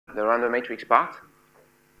random matrix part.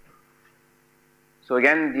 So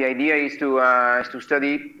again, the idea is to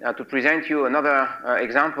study, to present you another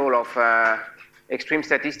example of extreme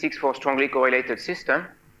statistics for strongly correlated system,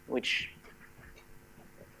 which,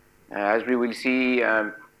 as we will see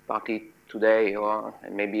partly today or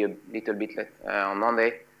maybe a little bit on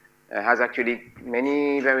Monday, has actually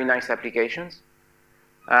many very nice applications,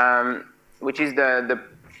 which is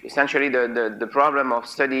essentially the problem of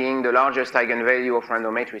studying the largest eigenvalue of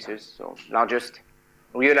random matrices. So largest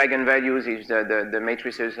real eigenvalues if the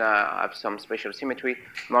matrices have some special symmetry.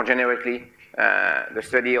 More generically, the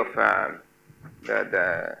study of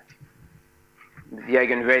the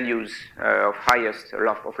eigenvalues of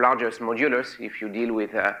largest modulus if you deal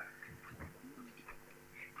with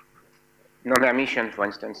non-Hermitian, for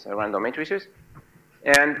instance, random matrices.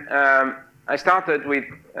 And I started with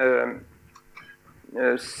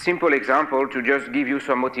a simple example to just give you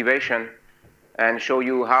some motivation and show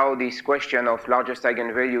you how this question of largest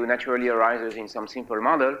eigenvalue naturally arises in some simple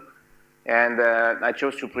model. And I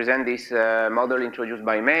chose to present this model introduced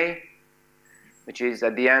by May, which is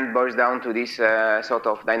at the end boils down to this sort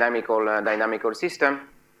of dynamical system.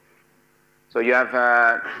 So you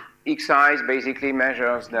have X size basically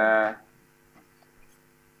measures the.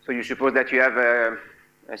 So you suppose that you have a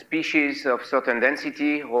species of certain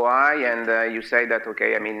density, rho I, and you say that,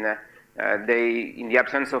 okay, I mean, they, in the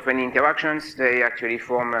absence of any interactions, they actually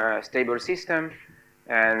form a stable system,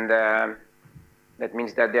 and that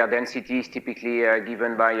means that their density is typically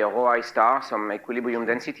given by a rho I star, some equilibrium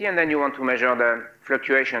density, and then you want to measure the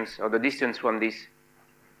fluctuations or the distance from this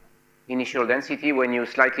initial density when you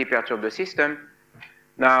slightly perturb the system.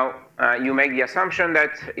 Now, you make the assumption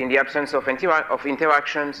that in the absence of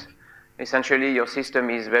interactions, essentially your system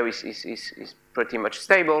is pretty much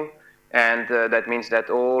stable, and that means that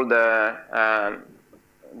all the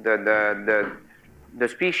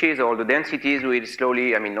species or the densities will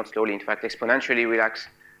slowly, I mean not slowly, in fact exponentially relax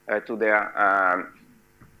to their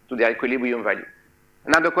equilibrium value.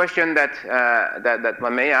 Another question that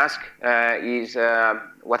one may ask is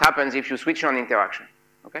what happens if you switch on interaction?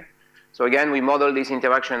 Okay. So again, we model this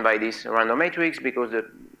interaction by this random matrix because we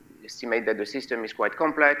estimate that the system is quite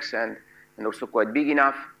complex and also quite big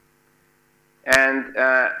enough. And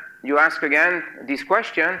you ask again this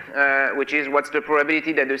question, which is what's the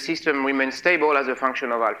probability that the system remains stable as a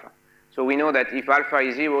function of alpha? So we know that if alpha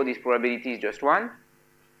is 0, this probability is just 1.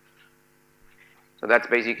 So that's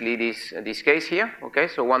basically this case here. Okay,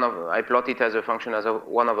 so I plot it as a function as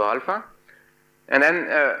 1 over alpha. And then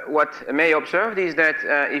what May observed is that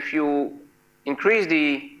if you increase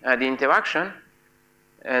the interaction,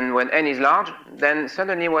 and when n is large, then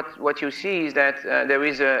suddenly what you see is that there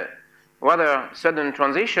is a rather sudden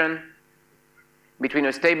transition between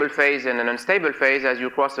a stable phase and an unstable phase as you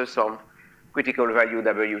cross some critical value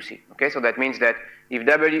WC. Okay, so that means that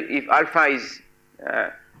if alpha is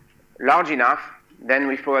large enough, then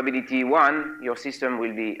with probability 1, your system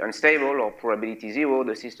will be unstable, or probability 0,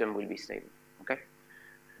 the system will be stable. Okay?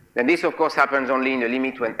 Then this, of course, happens only in the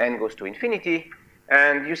limit when n goes to infinity.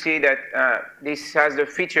 And you see that this has the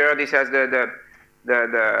feature, this has the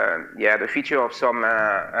feature of some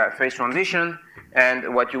phase transition.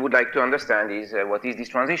 And what you would like to understand is what is this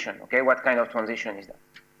transition? Okay, what kind of transition is that?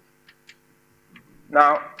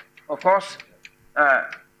 Now, of course,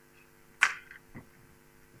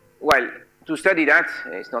 well, to study that,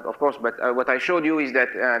 it's not of course, but what I showed you is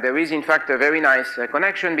that there is in fact a very nice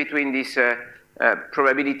connection between this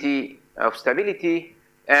probability of stability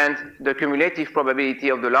and the cumulative probability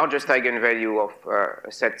of the largest eigenvalue of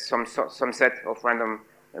some set of random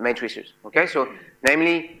matrices. Okay, so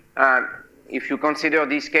namely, if you consider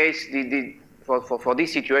this case, for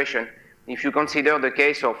this situation, if you consider the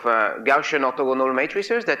case of Gaussian orthogonal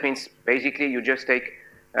matrices, that means basically you just take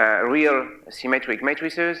real symmetric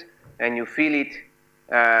matrices and you fill it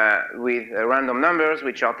with random numbers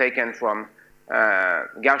which are taken from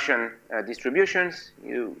Gaussian distributions.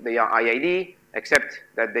 They are IID, except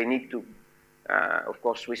that they need to, of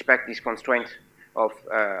course, respect this constraint of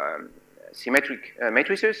symmetric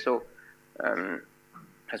matrices. So,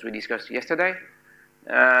 as we discussed yesterday.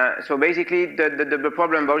 So basically, the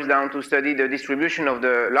problem boils down to study the distribution of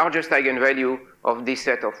the largest eigenvalue of this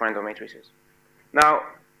set of random matrices. Now,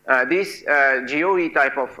 these GOE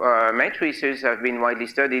type of matrices have been widely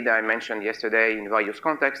studied, I mentioned yesterday, in various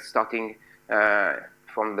contexts, starting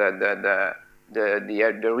from the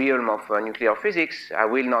realm of nuclear physics. I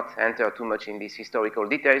will not enter too much in these historical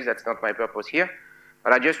details. That's not my purpose here.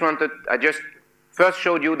 But I just first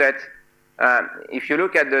showed you that if you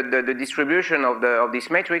look at the distribution of this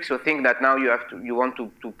matrix, so think that now you want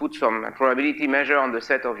to put some probability measure on the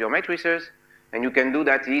set of your matrices, And you can do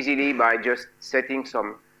that easily by just setting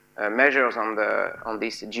some measures on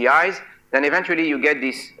these GIs. Then eventually you get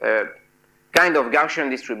this kind of Gaussian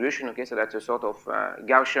distribution. Okay, so that's a sort of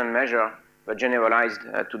Gaussian measure, but generalized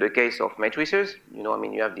to the case of matrices. You know, I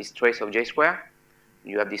mean, you have this trace of J square.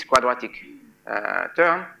 You have this quadratic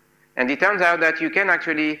term. And it turns out that you can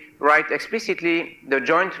actually write explicitly the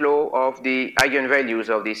joint law of the eigenvalues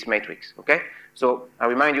of this matrix. Okay, so I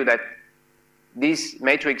remind you that this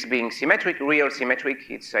matrix being symmetric, real symmetric,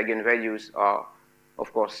 its eigenvalues are,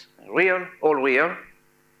 of course, real, all real.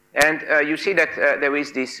 And you see that there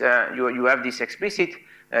is this, you have this explicit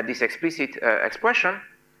expression.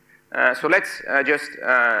 So let's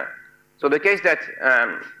so the case that,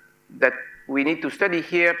 that we need to study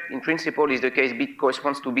here, in principle, is the case B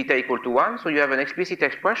corresponds to beta equal to 1. So you have an explicit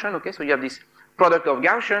expression, okay? So you have this product of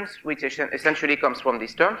Gaussians, which essentially comes from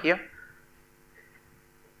this term here.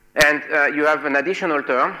 And you have an additional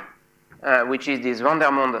term, which is this van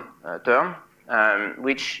der Monde term,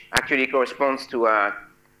 which actually corresponds to,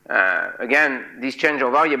 again, this change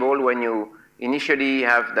of variable when you initially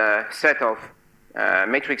have the set of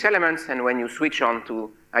matrix elements and when you switch on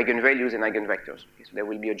to eigenvalues and eigenvectors. Okay, so there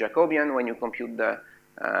will be a Jacobian when you compute the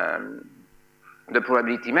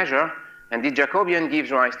probability measure, and this Jacobian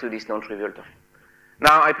gives rise to this non-trivial term.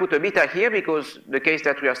 Now, I put a beta here because the case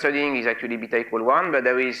that we are studying is actually beta equal 1, but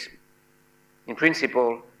there is, in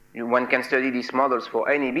principle, one can study these models for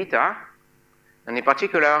any beta, and in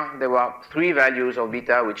particular, there are 3 values of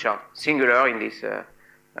beta which are singular in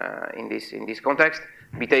this context.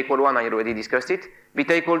 Beta equal 1, I already discussed it.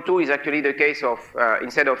 Beta equal 2 is actually the case of,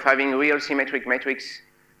 instead of having real symmetric matrix,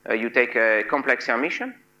 you take a complex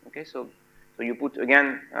Hermitian. Okay, so you put,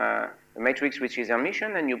 again, a matrix which is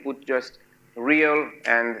Hermitian, and you put just real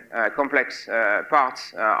and complex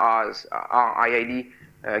parts as are IID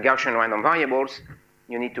Gaussian random variables.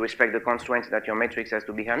 You need to respect the constraint that your matrix has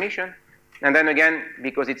to be Hermitian. And then again,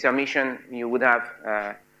 because it's Hermitian, you would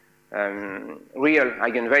have real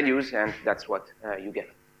eigenvalues, and that's what you get.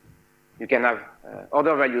 You can have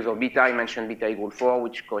other values of beta. I mentioned beta equal 4,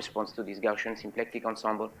 which corresponds to this Gaussian symplectic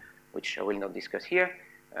ensemble, which I will not discuss here.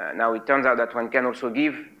 Now, it turns out that one can also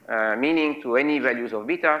give meaning to any values of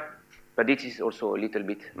beta, but this is also a little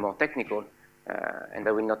bit more technical, and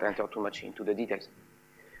I will not enter too much into the details.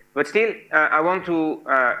 But still, I want to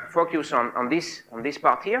focus on this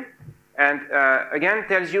part here, and again,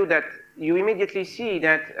 tells you that you immediately see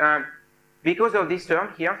that because of this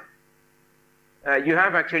term here, you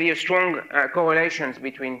have actually a strong correlations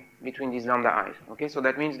between these lambda i's. Okay, so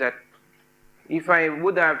that means that if I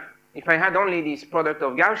had only this product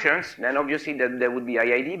of Gaussians, then obviously that there would be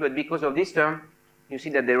IID, but because of this term, you see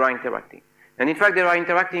that they are interacting. And in fact, they are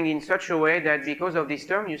interacting in such a way that because of this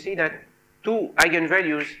term, you see that 2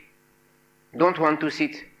 eigenvalues don't want to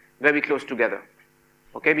sit very close together.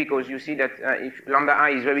 Okay, because you see that if lambda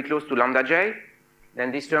I is very close to lambda j,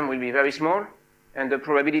 then this term will be very small, and the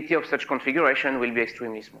probability of such configuration will be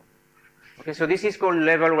extremely small. Okay, so this is called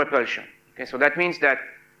level repulsion. Okay, so that means that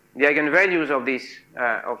the eigenvalues of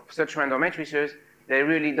of such random matrices, they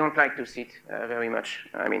really don't like to sit very much,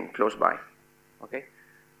 close by. Okay,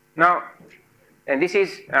 now, and this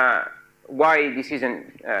is why this is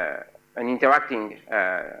an interacting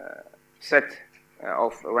set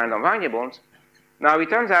of random variables. Now, it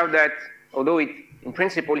turns out that although it, in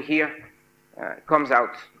principle, here comes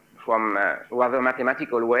out from a rather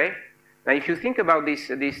mathematical way, now if you think about this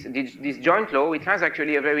joint law, it has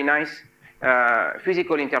actually a very nice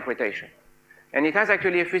physical interpretation. And it has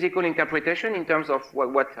actually a physical interpretation in terms of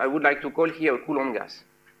what I would like to call here a Coulomb gas.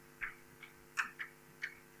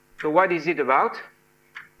 So what is it about?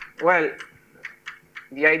 Well,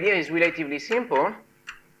 the idea is relatively simple.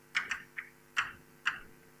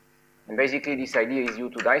 And basically, this idea is due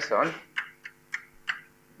to Dyson,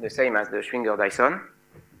 the same as the Schwinger Dyson.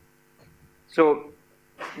 So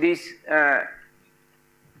this,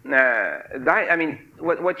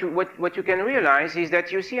 what you can realize is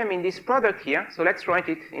that you see, this product here. So let's write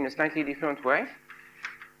it in a slightly different way.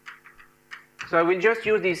 So I will just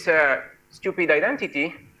use this stupid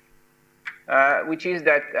identity, which is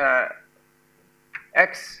that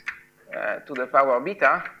x to the power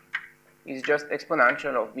beta is just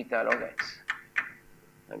exponential of beta log x.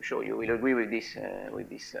 I'm sure you will agree with this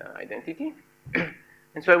identity.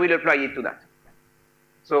 And so I will apply it to that.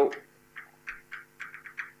 So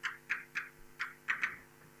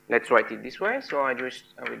let's write it this way. So I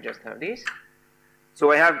will just have this.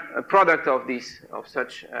 So I have a product of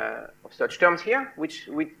such terms here, which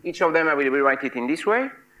with each of them I will rewrite it in this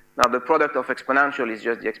way. Now the product of exponential is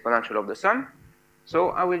just the exponential of the sum. So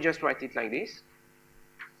I will just write it like this.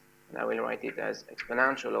 And I will write it as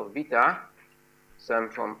exponential of beta sum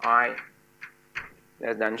from I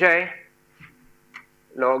less than j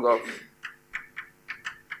log of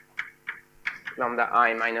lambda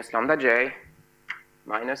I minus lambda j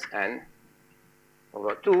minus n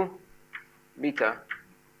over 2 beta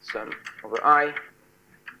sum over I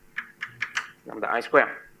lambda I squared.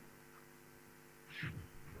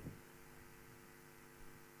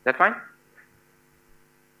 That fine?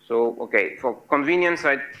 So, okay, for convenience,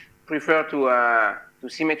 I prefer to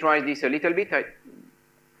symmetrize this a little bit,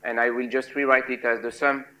 and I will just rewrite it as the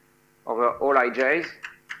sum over all ij's,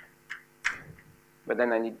 but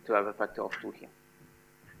then I need to have a factor of 2 here.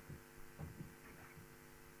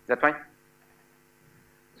 Is that fine?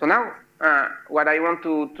 So now, what I want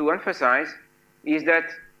to emphasize is that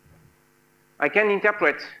I can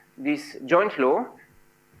interpret this joint law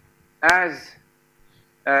as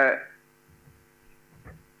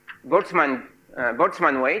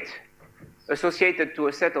Boltzmann weight associated to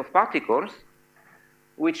a set of particles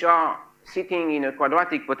which are sitting in a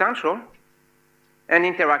quadratic potential and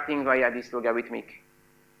interacting via this logarithmic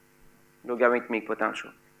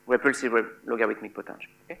potential, repulsive logarithmic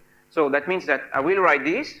potential. Okay? So that means that I will write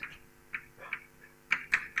this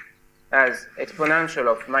as exponential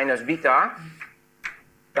of minus beta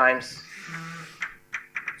times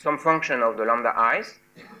some function of the lambda i's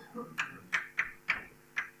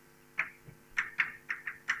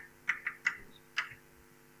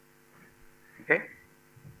okay?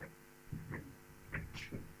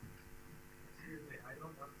 Excuse me, I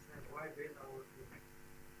don't understand why beta was here.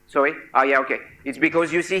 Sorry? Ah, yeah, okay. It's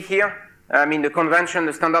because you see here, I mean, the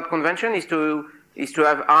standard convention is to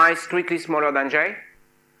have I strictly smaller than j.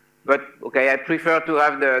 But, okay, I prefer to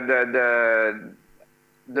have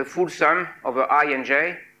the full sum over I and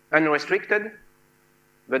j unrestricted.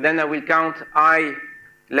 But then I will count I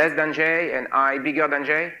less than j and I bigger than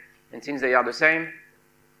j. And since they are the same,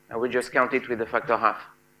 I will just count it with the factor half.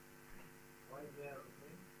 Why they are the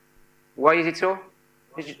same? Why is it so?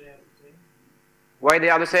 Why they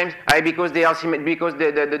are the same? Why they are the same? Because they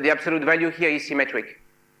are because the absolute value here is symmetric.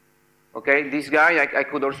 Okay, this guy I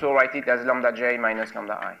could also write it as lambda j minus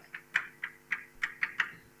lambda I.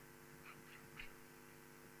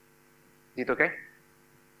 Is it okay?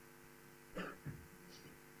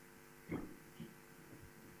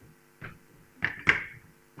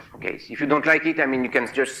 Okay, so if you don't like it, I mean, you can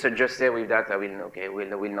just say with that, I will, okay,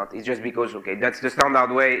 will not. It's just because, okay, that's the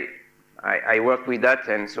standard way I work with that,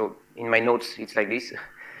 and so in my notes, it's like this.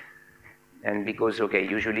 And because, okay,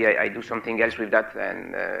 usually I do something else with that,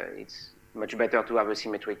 and it's much better to have a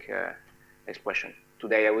symmetric expression.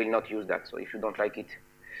 Today, I will not use that, so if you don't like it,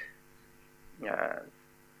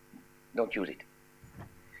 don't use it.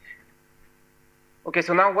 Okay,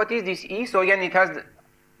 so now what is this E? So again, it has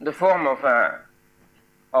the form of a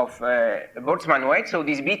Boltzmann weight. So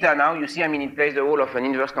this beta now, you see, I mean, it plays the role of an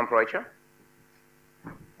inverse temperature.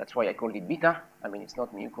 That's why I called it beta. I mean, it's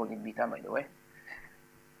not me who called it beta, by the way.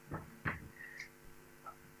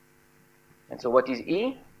 And so what is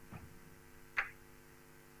E?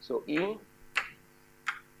 So E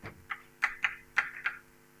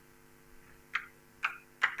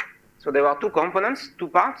so there are two components, two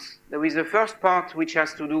parts. There is the first part which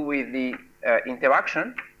has to do with the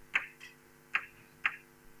interaction.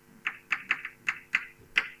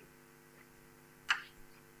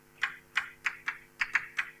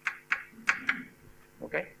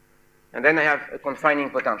 Okay? And then I have a confining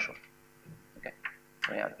potential. Okay?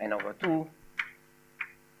 So I have n over 2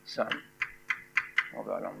 sum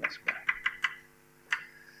over lambda squared.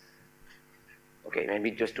 Okay,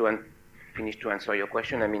 maybe just to finish to answer your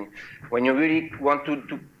question. I mean, when you really want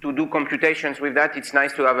to do computations with that, it's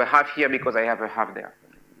nice to have a half here because I have a half there.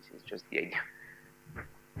 This is just the idea.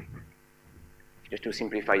 Just to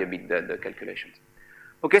simplify a bit the calculations.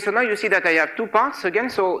 Okay, so now you see that I have two parts again.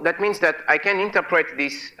 So that means that I can interpret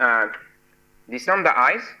this lambda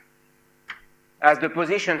i's as the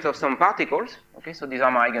positions of some particles. Okay, so these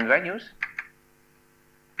are my eigenvalues.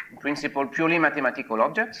 In principle, purely mathematical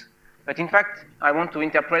objects. But in fact, I want to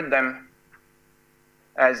interpret them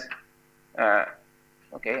as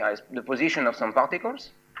as the position of some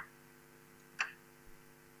particles.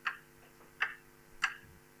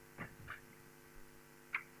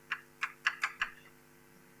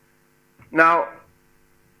 Now,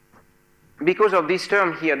 because of this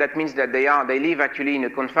term here, that means that they live actually in a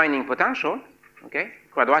confining potential, okay,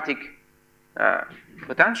 quadratic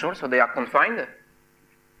potential, so they are confined.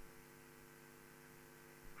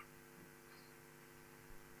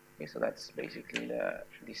 Okay, so that's basically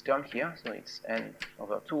this term here. So it's n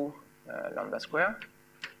over 2 lambda squared.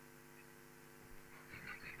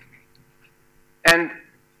 And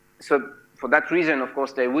so for that reason, of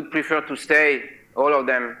course, they would prefer to stay all of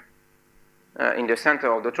them in the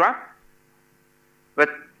center of the trap. But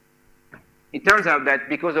it turns out that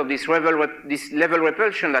because of this level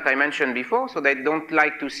repulsion that I mentioned before, so they don't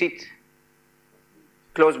like to sit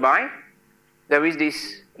close by, there is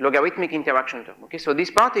this logarithmic interaction term. Okay, so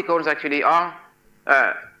these particles actually are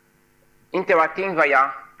interacting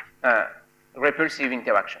via repulsive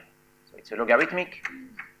interaction. So it's a logarithmic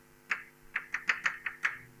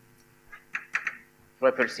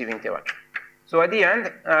repulsive interaction. So at the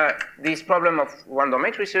end, this problem of random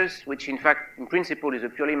matrices, which in fact, in principle, is a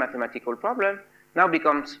purely mathematical problem, now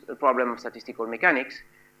becomes a problem of statistical mechanics,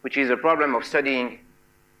 which is a problem of studying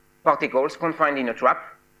particles confined in a trap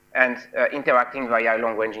and interacting via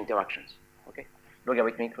long-range interactions. Okay,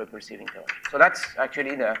 logarithmic repulsive interaction. So that's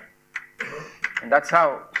actually and that's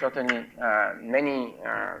how certainly many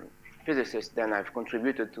physicists then have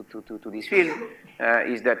contributed to this field,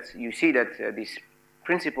 is that you see that this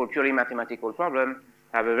principle purely mathematical problem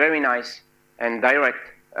have a very nice and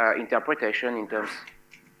direct interpretation in terms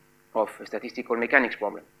of a statistical mechanics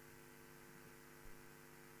problem.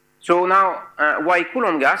 So now, why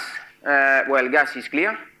Coulomb gas? Well, gas is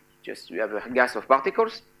clear. Just you have a gas of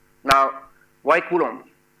particles. Now, why Coulomb?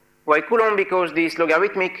 Why Coulomb? Because this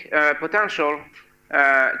logarithmic potential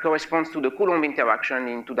corresponds to the Coulomb interaction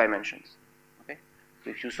in 2 dimensions. Okay? So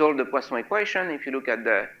if you solve the Poisson equation, if you look at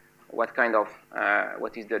what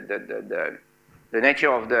is the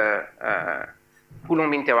nature of the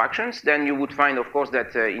Coulomb interactions, then you would find, of course,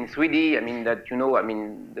 that in 3D,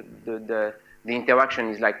 the interaction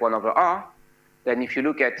is like 1 over r. Then if you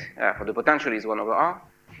look at, the potential is 1 over r.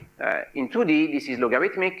 In 2D, this is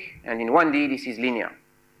logarithmic, and in 1D, this is linear.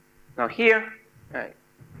 Now here,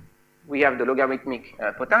 we have the logarithmic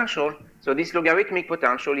potential. So this logarithmic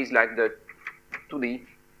potential is like the 2D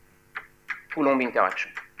Coulomb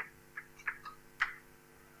interaction.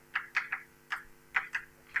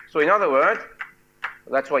 So in other words,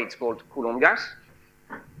 that's why it's called Coulomb gas.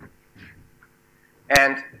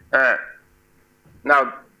 And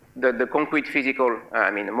now the concrete physical,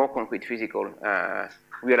 more concrete physical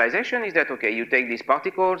realization is that, okay, you take these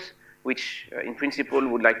particles, which in principle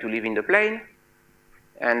would like to live in the plane,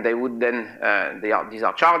 and they would then, these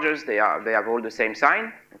are charges, they have all the same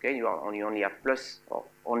sign, okay, you only have plus or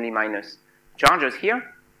only minus charges here.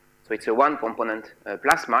 So it's a one component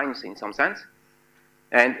plus minus in some sense.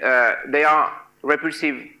 And they are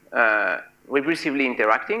repulsively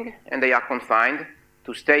interacting, and they are confined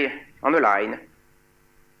to stay on the line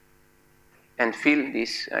and fill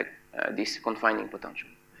this confining potential.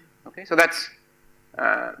 Okay, so that's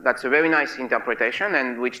a very nice interpretation,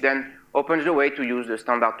 and which then opens the way to use the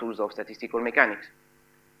standard tools of statistical mechanics.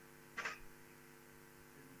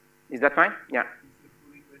 Is that fine? Yeah.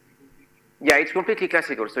 Yeah, it's completely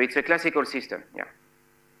classical. So it's a classical system. Yeah.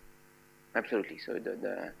 Absolutely. So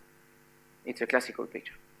it's a classical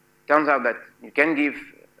picture. Turns out that you can give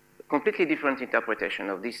a completely different interpretation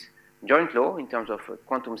of this joint law in terms of a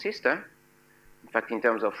quantum system. In fact, in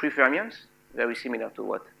terms of free fermions, very similar to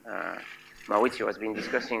what Maurizio has been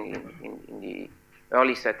discussing in the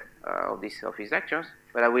early set of his lectures,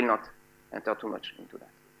 but I will not enter too much into that.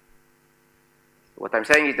 What I'm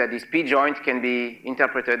saying is that this P joint can be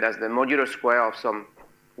interpreted as the modular square of some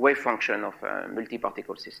wave function of a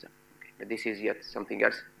multi-particle system. But this is yet something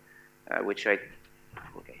else, which I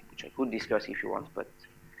could discuss if you want, but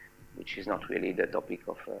which is not really the topic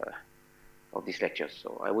of this lecture.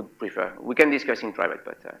 So I would prefer, we can discuss in private,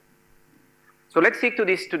 but so let's stick to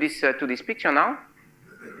this picture now,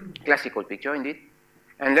 classical picture indeed,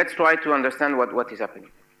 and let's try to understand what is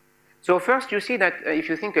happening. So first, you see that if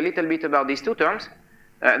you think a little bit about these 2 terms,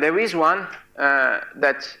 there is one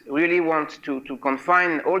that really wants to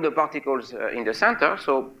confine all the particles in the center.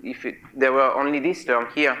 So if there were only this term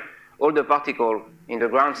here, all the particles in the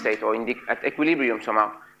ground state or at equilibrium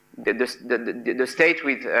somehow, the state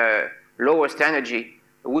with lowest energy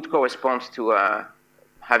would correspond to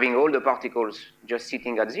having all the particles just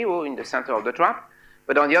sitting at 0 in the center of the trap.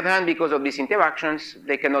 But on the other hand, because of these interactions,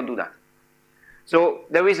 they cannot do that. So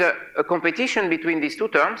there is a competition between these 2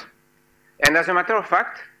 terms. And as a matter of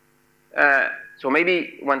fact, so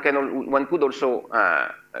maybe one could also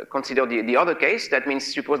consider the other case. That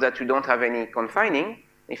means suppose that you don't have any confining.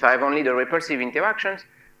 If I have only the repulsive interactions,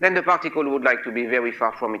 then the particle would like to be very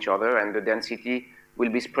far from each other, and the density will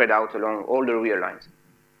be spread out along all the real lines.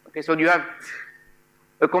 Okay, so you have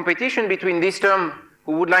a competition between this term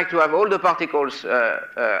who would like to have all the particles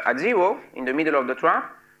at 0 in the middle of the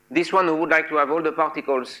trap, this one who would like to have all the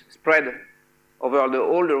particles spread over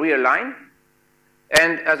all the real line.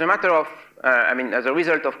 And as a matter of, as a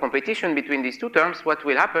result of competition between these 2 terms, what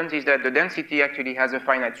will happen is that the density actually has a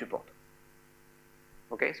finite support.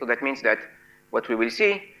 Okay, so that means that what we will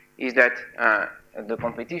see is that the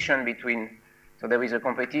competition between, so there is a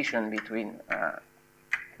competition between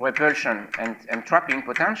repulsion and trapping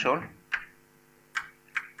potential,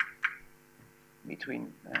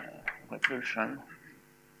 between repulsion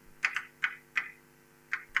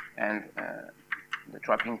and the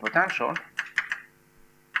trapping potential.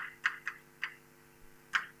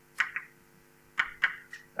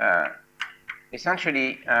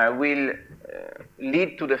 Essentially will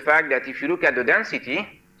lead to the fact that if you look at the density,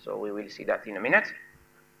 so we will see that in a minute,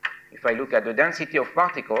 if I look at the density of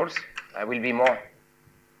particles, I will be a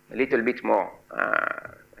little bit more,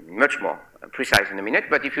 much more precise in a minute,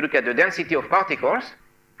 but if you look at the density of particles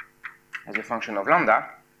as a function of lambda,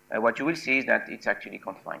 what you will see is that it's actually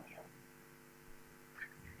confined here.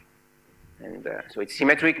 And so it's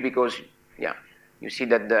symmetric because, yeah, you see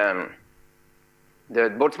that the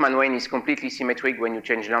Boltzmann-Wain is completely symmetric when you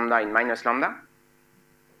change lambda in minus lambda.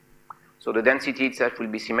 So the density itself will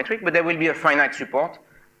be symmetric, but there will be a finite support.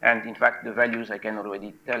 And in fact, the values I can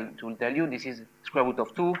already tell you, this is square root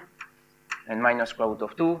of 2 and minus square root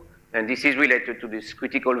of 2. And this is related to this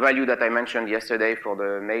critical value that I mentioned yesterday for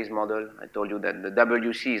the maze model. I told you that the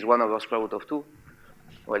WC is 1 over square root of 2.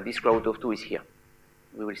 Well, this square root of 2 is here.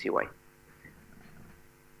 We will see why.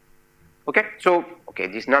 Okay, so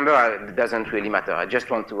this number doesn't really matter. I just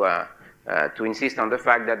want to insist on the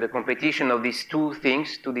fact that the competition of these two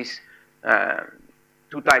things, to these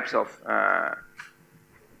two types of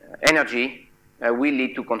energy, will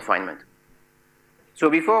lead to confinement. So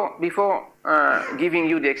before giving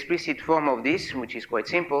you the explicit form of this, which is quite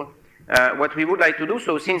simple, what we would like to do,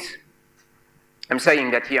 so since I'm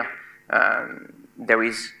saying that here there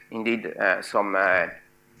is indeed some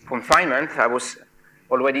confinement, I was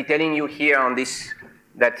already telling you here on this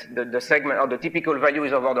that the segment or the typical value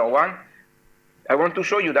is of order 1. I want to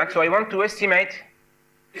show you that, so I want to estimate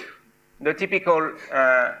the typical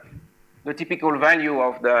value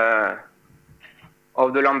of the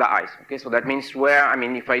lambda i's. Okay, so that means where, I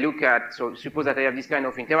mean, if I look at, so suppose that I have this kind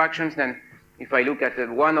of interactions, then if I look at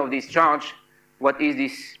one of these charge, what is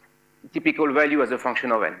this typical value as a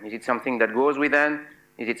function of n? Is it something that grows with n?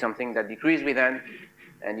 Is it something that decreases with n?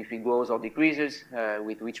 And if it grows or decreases,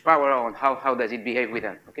 with which power, or how does it behave with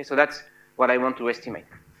n? Okay, so that's what I want to estimate.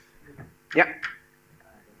 Yeah? The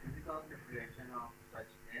physical calculation of such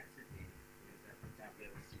density is that, for example,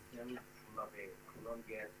 you have a system full of a Coulomb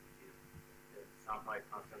gas, which is somehow a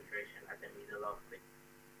concentration at the middle of the,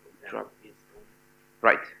 for example, piston.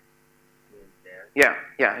 Right. There.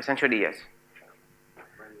 Yeah, essentially, yes.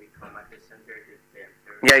 When we come at the center, it is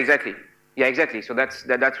denser. Yeah, exactly. Yeah, exactly. So that's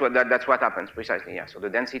what happens precisely. Yeah. So the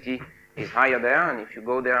density is higher there, and if you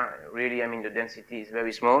go there, really, I mean, the density is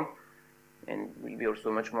very small, and will be also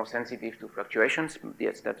much more sensitive to fluctuations.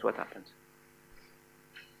 Yes, that's what happens.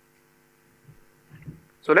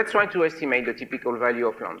 So let's try to estimate the typical value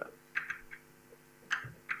of lambda.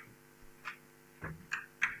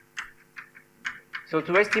 So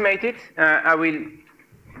to estimate it, I will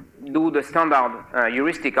do the standard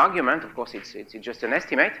heuristic argument. Of course, it's just an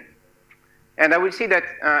estimate. And I will see that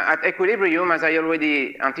at equilibrium, as I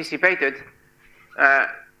already anticipated,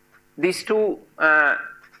 these two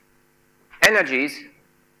energies,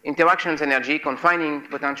 interactions energy, confining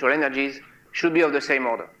potential energies, should be of the same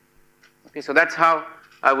order. Okay, so that's how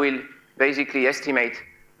I will basically estimate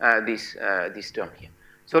this term here.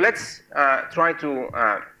 So let's try to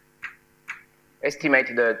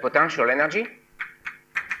estimate the potential energy,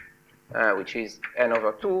 which is n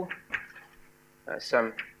over 2,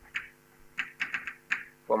 sum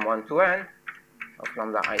from 1 to n of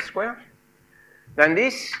lambda I square. Then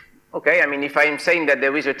this, okay, I mean, if I am saying that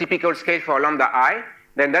there is a typical scale for lambda I,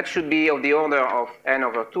 then that should be of the order of n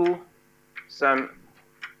over 2, sum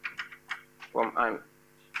from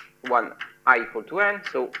 1 I equal to n.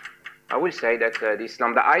 So I will say that this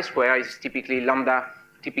lambda I square is typically lambda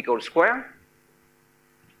typical square.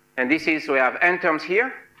 And this is, so we have n terms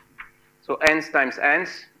here. So n times n,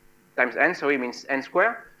 so it means n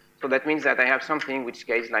square. So that means that I have something which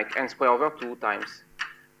scales like n square over 2 times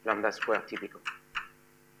lambda square typical.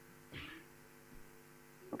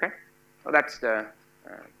 Okay? So that's the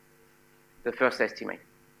first estimate.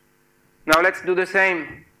 Now let's do the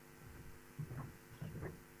same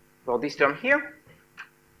for this term here,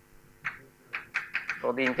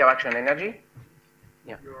 for the interaction energy.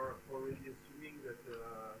 Yeah. You're already assuming that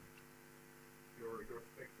your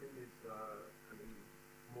spectrum is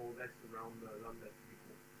more or less around lambda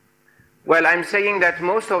typical. Well, I'm saying that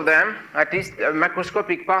most of them, at least a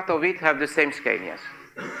macroscopic part of it, have the same scale, yes.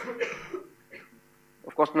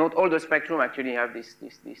 Of course, not all the spectrum actually have this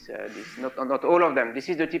not all of them. This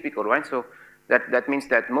is the typical, right? So That means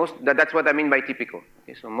that that's what I mean by typical.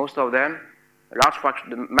 Okay, so most of them, a large fraction,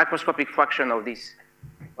 the macroscopic fraction of these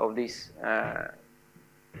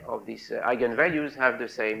eigenvalues have the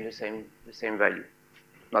same value,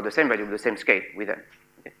 not the same value, but the same scale with them.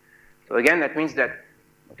 Okay. So again, that means that,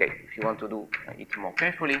 okay, if you want to do it more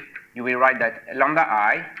carefully, you will write that lambda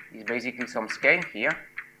I is basically some scale here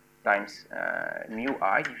times mu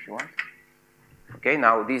I, if you want. Okay,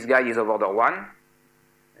 now this guy is of order 1,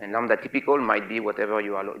 and lambda typical might be whatever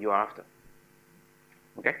you are after.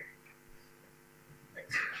 Okay?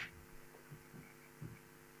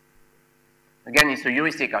 Again, it's a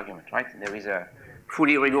heuristic argument, right? There is a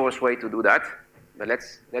fully rigorous way to do that, but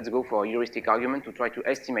let's go for a heuristic argument to try to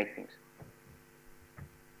estimate things.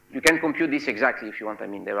 You can compute this exactly if you want. I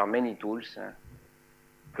mean, there are many tools,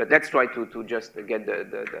 but let's try to just get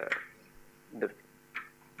the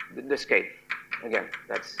scale. Again,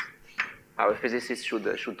 that's how a physicist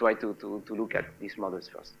should try to look at these models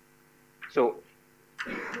first. So,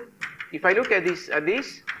 if I look at this,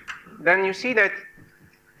 then you see that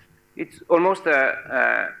it's almost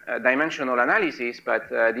a dimensional analysis, but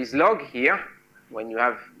this log here, when you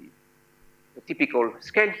have a typical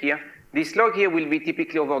scale here, this log here will be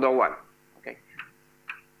typically of order 1. Okay.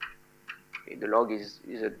 The log is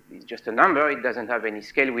just a number. It doesn't have any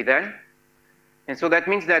scale within. And so that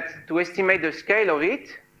means that to estimate the scale of it,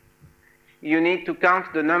 you need to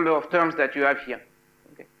count the number of terms that you have here.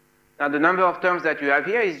 Okay. Now, the number of terms that you have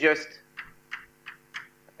here is just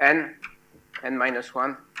n minus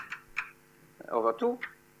 1 over 2.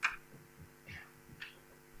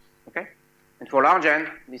 Okay? And for large n,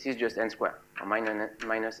 this is just n squared, or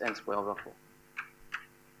minus n squared over 4.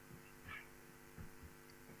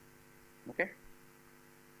 Okay?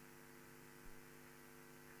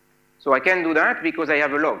 So I can do that because I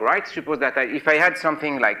have a log, right? Suppose that if I had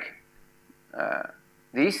something like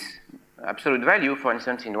this absolute value, for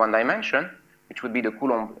instance, in 1 dimension, which would be the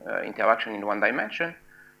Coulomb interaction in 1 dimension,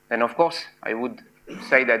 then of course I would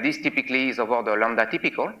say that this typically is of order lambda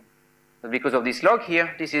typical. But because of this log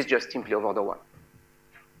here, this is just simply of order 1.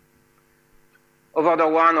 Of order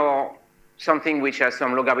 1 or something which has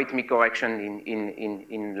some logarithmic correction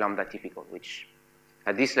in lambda typical, which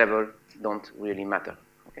at this level don't really matter.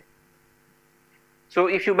 Okay. So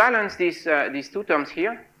if you balance these two terms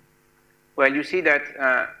here, well, you see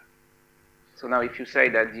that, so now if you say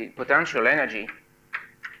that the potential energy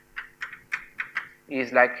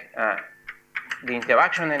is like the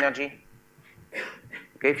interaction energy,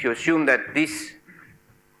 okay, if you assume that this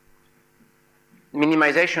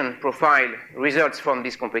minimization profile results from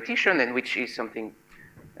this competition, and which is something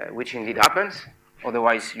which indeed happens,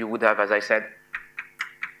 otherwise you would have, as I said,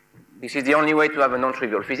 this is the only way to have a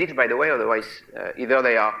non-trivial physics, by the way, otherwise either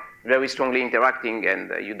they are very strongly interacting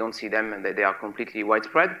and you don't see them and they are completely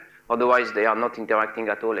widespread, otherwise they are not interacting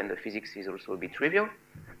at all and the physics is also a bit trivial.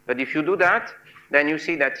 But if you do that, then you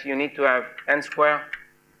see that you need to have n squared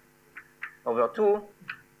over 2,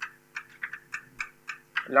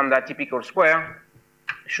 lambda typical square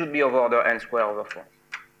should be of order n squared over 4.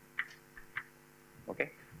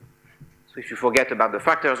 Okay? So if you forget about the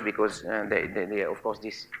factors, because they of course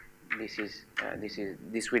this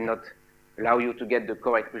will not allow you to get the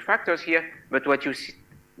correct prefactors here, but what you see,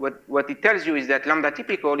 what it tells you is that lambda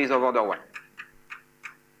typical is of order 1.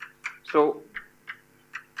 So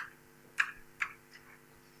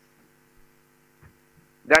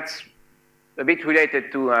that's a bit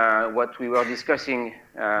related to what we were discussing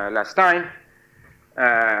last time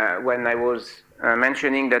when I was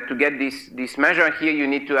mentioning that to get this measure here, you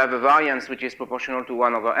need to have a variance which is proportional to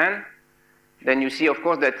 1 over n. Then you see, of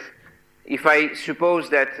course, that if I suppose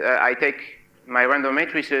that I take my random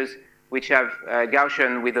matrices which have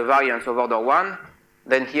Gaussian with a variance of order 1,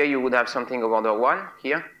 then here you would have something of order 1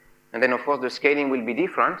 here. And then, of course, the scaling will be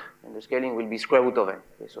different, and the scaling will be square root of n.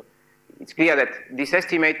 Okay, so it's clear that this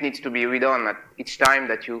estimate needs to be redone at each time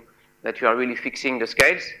that you are really fixing the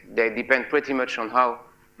scales. They depend pretty much on how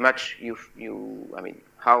much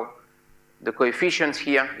how the coefficients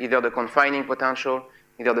here, either the confining potential,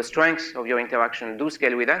 either the strengths of your interaction do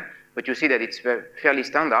scale with that. But you see that it's fairly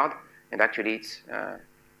standard, and actually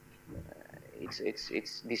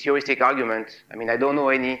it's this heuristic argument. I mean, I don't know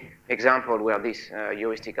any example where this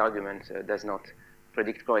heuristic argument does not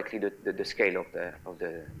predict correctly the scale of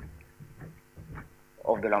the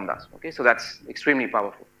lambdas. Okay, so that's extremely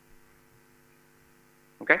powerful.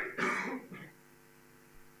 Okay,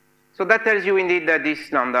 so that tells you indeed that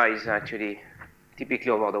this lambda is actually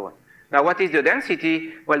typically of order 1. Now, what is the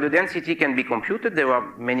density? Well, the density can be computed. There are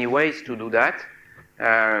many ways to do that,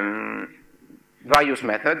 various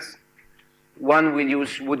methods. one would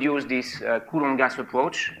use this Coulomb gas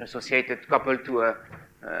approach associated, coupled to a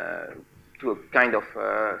kind of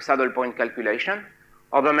saddle point calculation.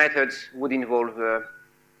 Other methods would involve,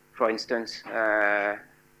 for instance,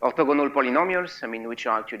 orthogonal polynomials, which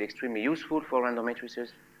are actually extremely useful for random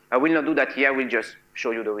matrices. I will not do that here. I will just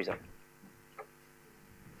show you the result.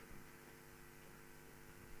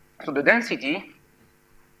 So the density,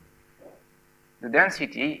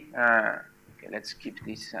 okay, let's keep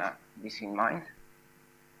this in mind.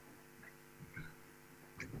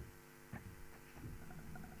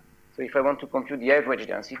 So if I want to compute the average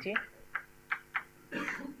density,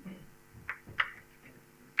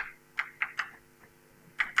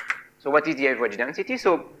 so what is the average density?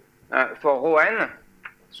 So for rho n,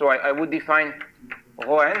 so I would define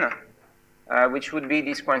rho n, which would be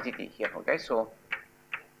this quantity here. Okay, so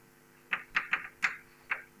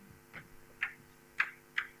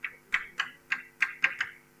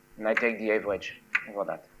and I take the average over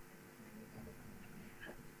that.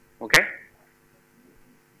 Okay?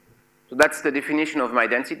 So that's the definition of my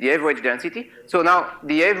density, the average density. So now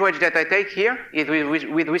the average that I take here is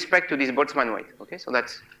with respect to this Boltzmann weight. Okay, so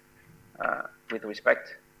that's with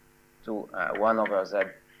respect to 1 over z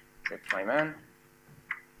prime n.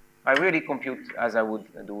 I really compute as I would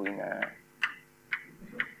do in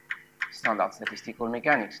standard statistical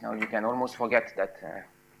mechanics. Now you can almost forget that.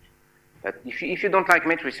 But if you don't like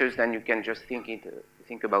matrices, then you can just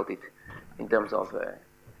think about it in terms of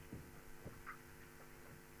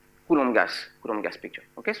Coulomb gas picture.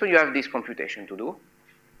 Okay, so you have this computation to do.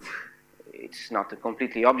 It's not a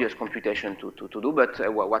completely obvious computation to do, but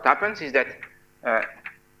what happens is that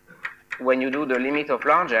when you do the limit of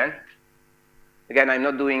large n, again,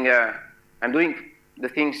 I'm doing the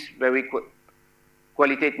things very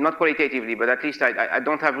not qualitatively, but at least I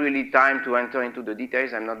don't have really time to enter into the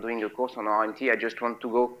details. I'm not doing a course on RMT. I just want to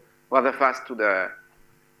go rather fast to the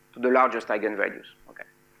largest eigenvalues. Okay.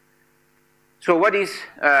 So what is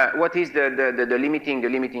the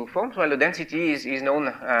limiting form? Well, the density is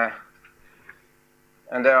known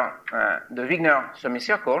under the Wigner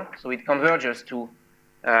semicircle. So it converges to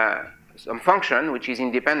some function which is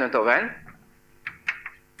independent of n.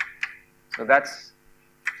 So that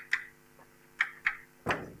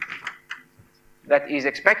is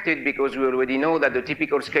expected because we already know that the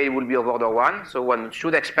typical scale will be of order 1. So one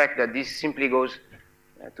should expect that this simply goes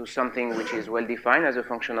to something which is well defined as a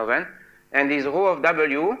function of n. And this rho of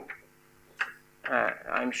w,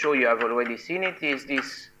 I'm sure you have already seen it,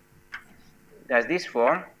 has this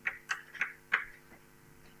form.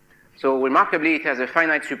 So remarkably, it has a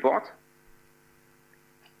finite support.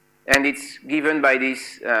 And it's given by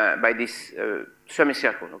this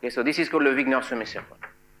semicircle. Okay, so this is called the Wigner semicircle.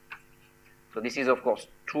 So this is, of course,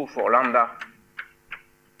 true for lambda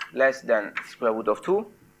less than square root of 2.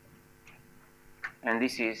 And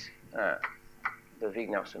this is the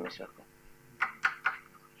Wigner semicircle.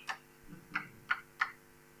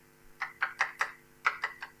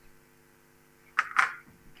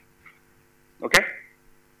 Okay?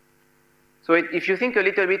 So if you think a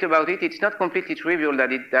little bit about it, it's not completely trivial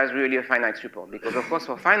that it has really a finite support. Because, of course,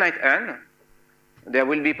 for finite n, there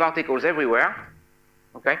will be particles everywhere.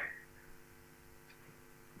 Okay?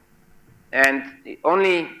 And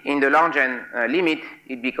only in the large n limit,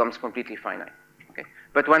 it becomes completely finite. Okay?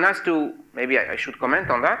 But one has to, maybe I should comment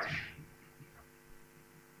on that.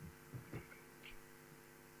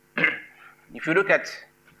 If you look at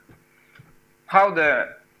how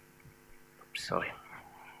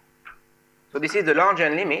so this is the large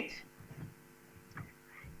n limit.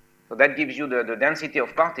 So that gives you the density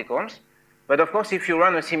of particles. But of course, if you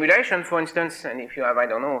run a simulation, for instance, and if you have, I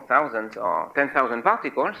don't know, 1,000 or 10,000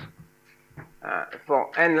 particles,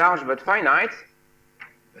 for n large but finite,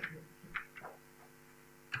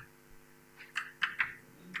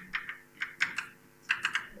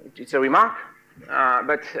 it's a remark,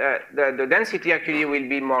 but the density actually will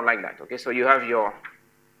be more like that. Okay, so you have your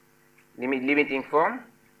limiting form.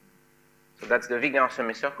 So that's the Wigner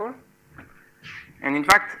semicircle. And in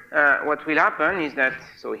fact, what will happen is that,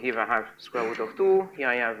 so here I have square root of 2, here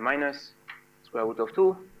I have minus square root of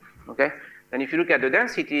 2. Okay, and if you look at the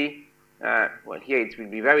density, well, here it will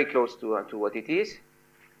be very close to what it is.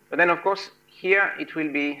 But then, of course, here it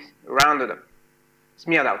will be rounded up,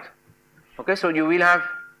 smeared out. Okay, so you will have,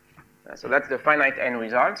 so that's the finite n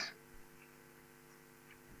results.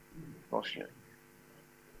 Of course,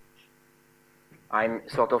 I'm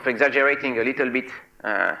sort of exaggerating a little bit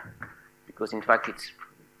because, in fact, it's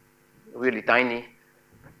really tiny.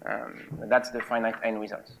 That's the finite n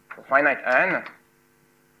results. So finite n,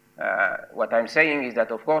 what I'm saying is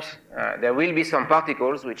that, of course, there will be some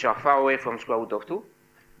particles which are far away from square root of 2.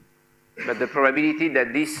 but the probability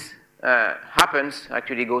that this happens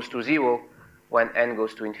actually goes to 0 when n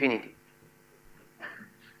goes to infinity.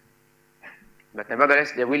 But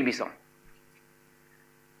nevertheless, there will be some.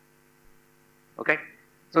 Okay?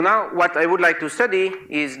 So now what I would like to study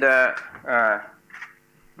is the,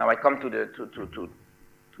 now I come to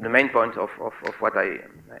the main point of what I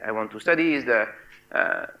want to study is the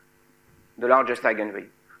largest eigenvalue.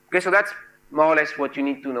 Okay, so that's more or less what you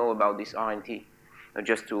need to know about this R and T,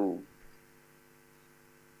 just to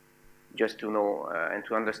know and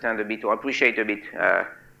to understand a bit or appreciate a bit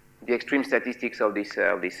the extreme statistics of this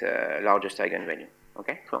largest eigenvalue.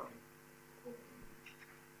 Okay,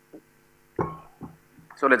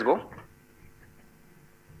 so let's go.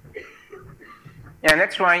 Yeah,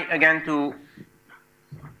 let's try again to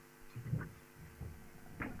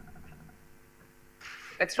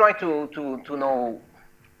know,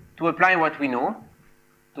 to apply what we know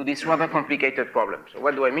to this rather complicated problem. So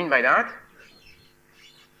what do I mean by that?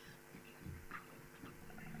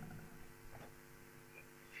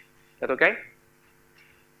 Is that okay?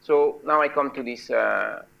 So now I come to this,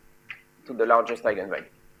 to the largest eigenvalue.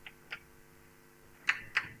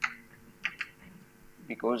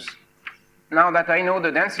 Because now that I know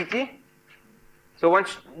the density, so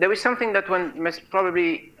once there is something that one must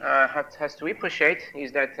probably has to appreciate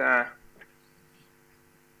is that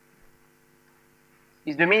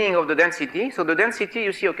is the meaning of the density. So the density,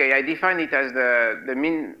 you see, okay, I define it as the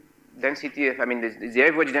mean density, the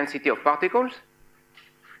average density of particles.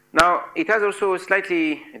 Now, it has also a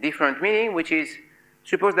slightly different meaning, which is,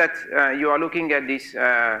 suppose that you are looking at these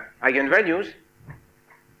eigenvalues,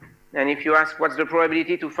 and if you ask what's the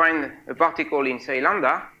probability to find a particle in, say,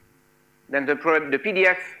 lambda, then the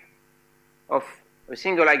PDF of a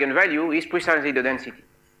single eigenvalue is precisely the density.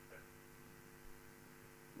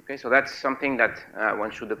 Okay, so that's something that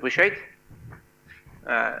one should appreciate,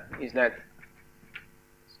 is that,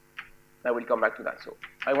 I will come back to that. So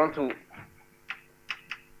I want to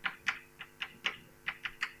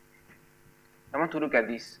look at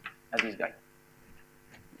this guy.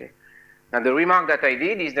 Okay. Now the remark that I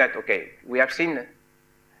did is that, okay, we have seen, I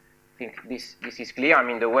think this is clear. I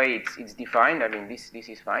mean, the way it's defined, I mean, this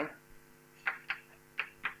is fine.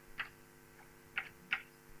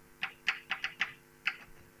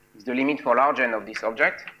 It's the limit for large n of this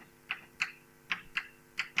object.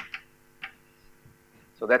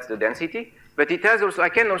 So that's the density. But it has also, I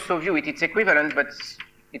can also view it, it's equivalent, but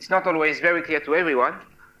it's not always very clear to everyone,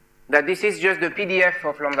 that this is just the PDF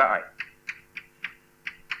of lambda I,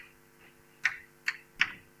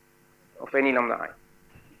 of any lambda I.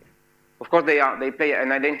 Of course, they play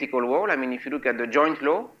an identical role. I mean, if you look at the joint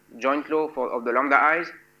law of the lambda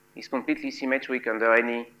i's is completely symmetric under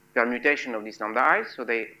any permutation of these lambda i's, so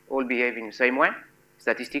they all behave in the same way,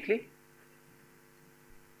 statistically.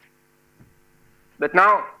 But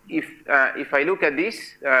now, if I look at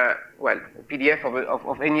this, well, PDF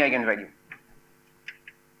of any eigenvalue.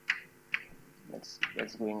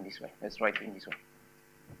 Let's go in this way. Let's write it in this way.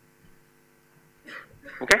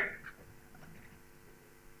 Okay?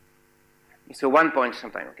 It's a 1 point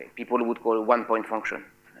sometime, okay. People would call a 1 point function.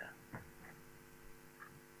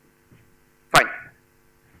 Fine.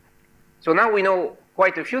 So now we know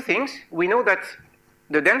quite a few things. We know that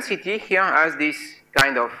the density here has this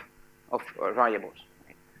kind of variables.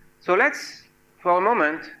 Okay. So let's, for a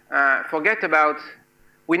moment, forget about,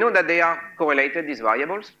 we know that they are correlated, these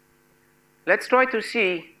variables. Let's try to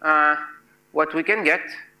see what we can get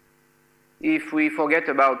if we forget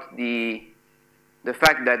about the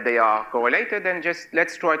fact that they are correlated, and just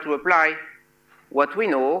let's try to apply what we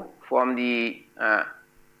know from the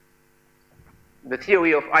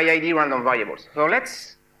theory of IID random variables. So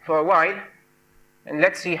let's, for a while, and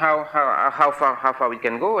let's see how far we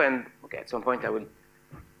can go. And okay, at some point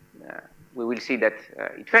we will see that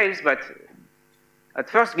it fails. But at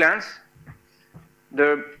first glance,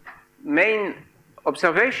 the main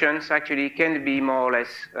observations actually can be more or less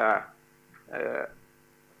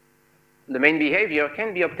the main behavior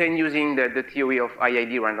can be obtained using the theory of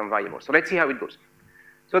IID random variables. So let's see how it goes.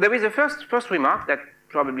 So there is a first remark that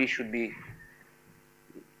probably should be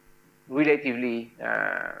relatively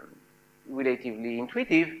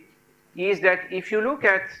intuitive, is that if you look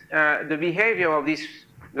at the behavior of this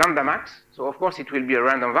lambda max, so of course it will be a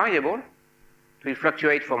random variable, it will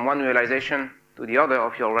fluctuate from one realization to the other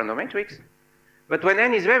of your random matrix. But when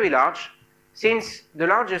n is very large, since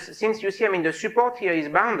you see, I mean, the support here is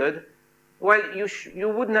bounded, well, you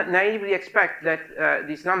would not naively expect that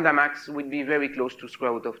this lambda max would be very close to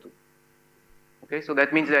square root of 2. Okay, so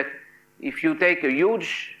that means that if you take a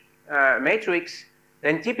huge matrix,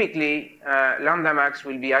 then typically lambda max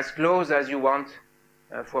will be as close as you want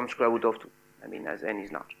from square root of 2, I mean, as n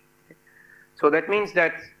is large. Okay. So that means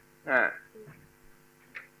that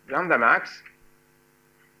lambda max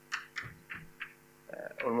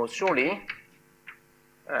almost surely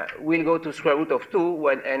will go to square root of 2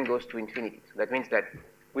 when n goes to infinity. So that means that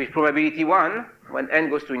with probability 1, when n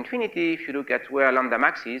goes to infinity, if you look at where lambda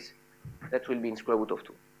max is, that will be in square root of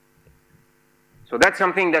 2. So that's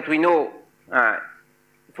something that we know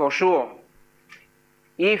for sure.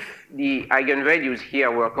 If the eigenvalues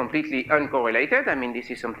here were completely uncorrelated, I mean, this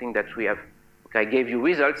is something that we have, okay, I gave you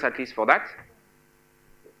results at least for that.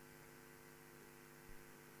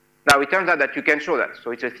 Now, it turns out that you can show that.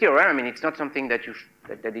 So it's a theorem. I mean, it's not something that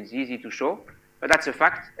that is easy to show, but that's a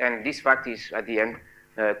fact, and this fact is, at the end,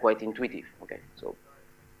 quite intuitive. Okay, so,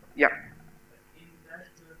 yeah. In that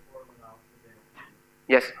formula of the density,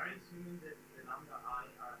 Yes. are you assuming that the lambda I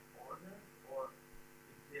are ordered, or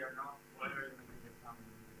if they are not, what are you making the sum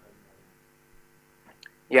divided by n?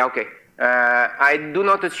 Yeah, okay. I do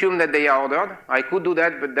not assume that they are ordered. I could do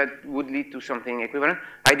that, but that would lead to something equivalent.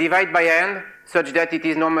 I divide by n such that it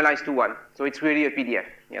is normalized to 1. So it's really a PDF.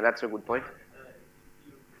 Yeah, that's a good point. If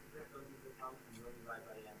you just don't do the sum and don't divide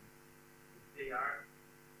by n, if they are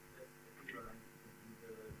equivalent,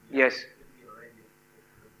 Yes.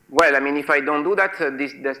 Well, I mean, if I don't do that,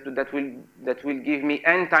 that will give me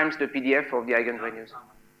n times the PDF of the eigenvalues.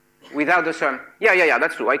 Without the sum. Yeah,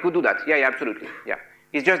 that's true. I could do that. Yeah, absolutely. Yeah.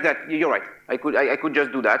 It's just that you're right. I could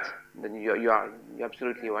just do that. Then you're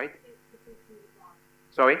absolutely right.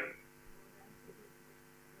 Sorry?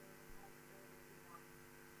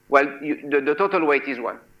 Well, the total weight is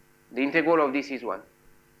 1. The integral of this is 1.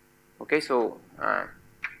 Okay, so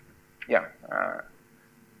yeah.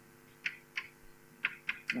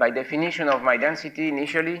 By definition of my density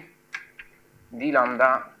initially, d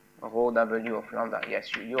lambda rho w of lambda. Yes,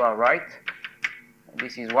 you are right.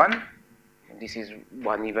 This is 1. This is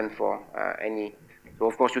 1 even for any. So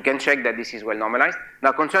of course you can check that this is well normalized.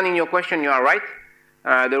 Now concerning your question, you are right.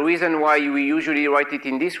 The reason why we usually write it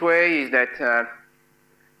in this way is that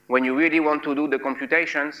when you really want to do the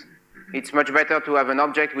computations, it's much better to have an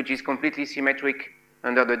object which is completely symmetric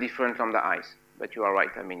under the different lambda i's. But you are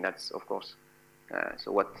right. I mean, that's of course.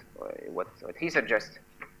 So what he suggests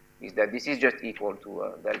is that this is just equal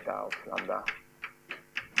to delta of lambda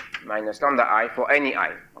minus lambda I for any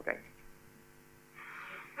I. Okay.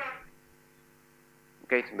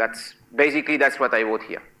 Okay, so that's basically that's what I wrote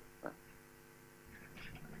here.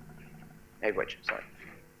 Average, sorry.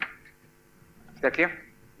 Is that clear?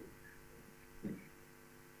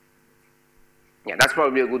 Yeah, that's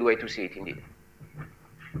probably a good way to see it indeed.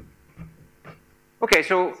 Okay,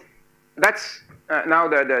 so that's now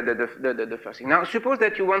the first thing. Now, suppose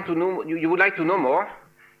that you want to know, you would like to know more,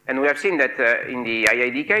 and we have seen that in the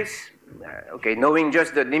IID case, okay, knowing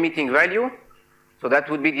just the limiting value. So that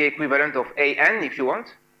would be the equivalent of AN, if you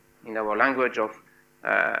want, in our language of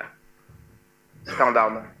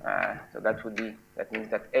standard. So that means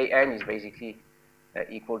that AN is basically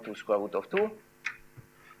equal to square root of 2.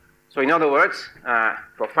 So in other words,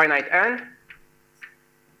 for finite n,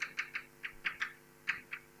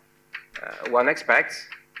 one expects,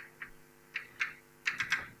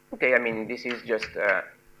 okay, I mean, this is just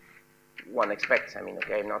one expects, I mean,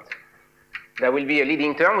 okay, I'm not. There will be a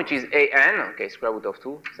leading term, which is an, okay, square root of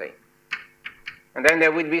 2, say. And then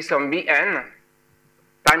there will be some bn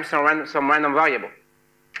times some random variable.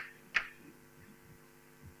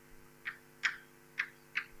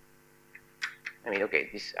 I mean,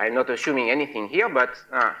 okay, I'm not assuming anything here, but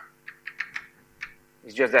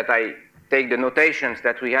it's just that I take the notations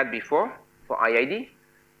that we had before for IID.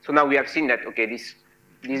 So now we have seen that, okay, this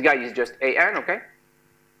guy is just an, okay?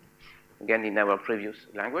 Again, in our previous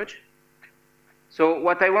language. So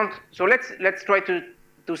what I want, so let's try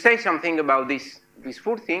to say something about this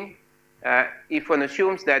full thing if one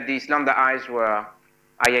assumes that these lambda i's were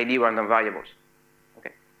IID random variables.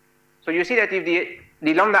 Okay. So you see that if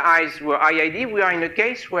the lambda i's were IID, we are in a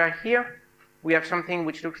case where here we have something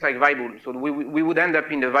which looks like Weibel. So we would end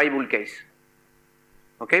up in the Weibel case.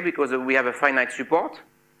 Okay, because we have a finite support,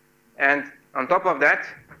 and on top of that,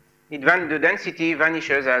 the density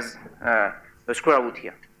vanishes as a square root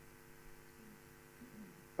here.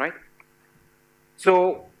 Right?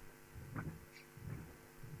 So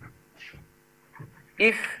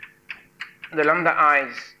if the lambda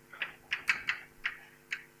i's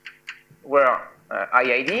were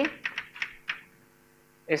IID,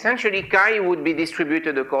 essentially chi would be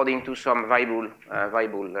distributed according to some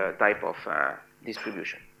Weibel type of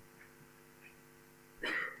distribution,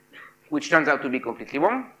 which turns out to be completely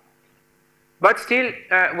wrong. But still,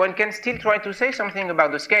 one can still try to say something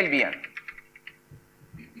about the scale Bn.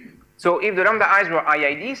 So if the lambda i's were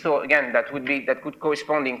IID, so again, that could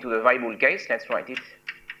corresponding to the variable case. Let's write it.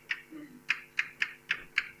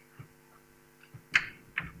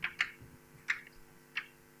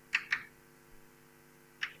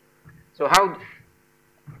 So how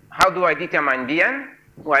do I determine Bn?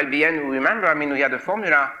 Well, Bn, remember, I mean, we had a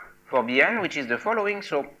formula for Bn, which is the following.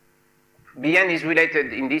 So Bn is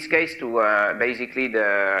related, in this case, to basically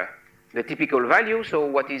the typical value. So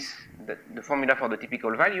what is the formula for the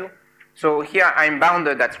typical value? So here I'm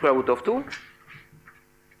bounded at square root of 2.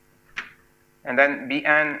 And then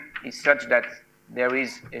Bn is such that there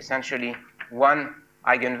is essentially one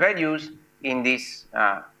eigenvalues in this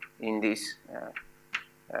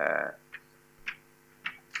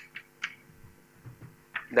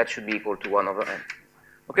that should be equal to 1 over n.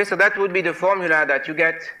 Okay, so that would be the formula that you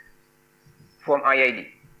get from IID.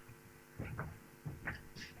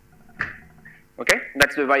 Okay,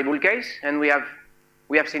 that's the variable case, and we have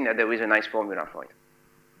seen that there is a nice formula for it.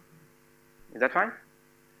 Is that fine?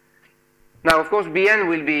 Now, of course, Bn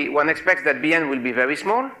will be, one expects that Bn will be very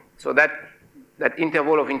small, so that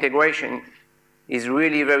interval of integration is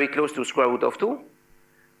really very close to square root of 2.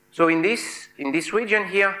 So in this region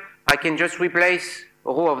here, I can just replace a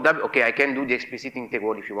row of W. Okay, I can do the explicit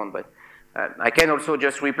integral if you want, but I can also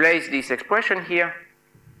just replace this expression here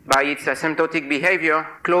by its asymptotic behavior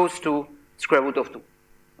close to square root of 2.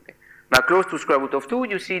 Okay. Now, close to square root of 2,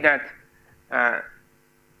 you see that so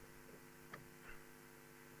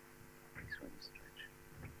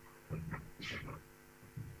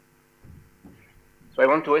I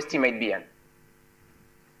want to estimate Bn.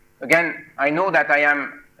 Again, I know that I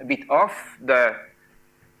am a bit off the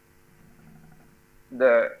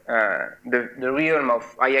realm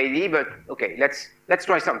of IID, but okay, let's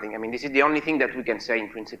try something. I mean, this is the only thing that we can say in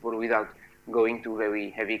principle without going to very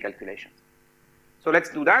heavy calculations. So let's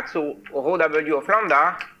do that. So rho W of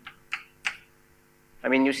lambda, I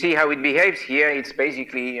mean, you see how it behaves here. It's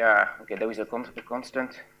basically, okay, there is a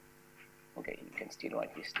constant. Okay, you can still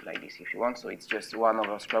write this like this if you want. So it's just 1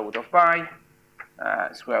 over square root of pi,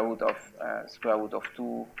 square root of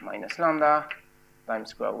 2 minus lambda, times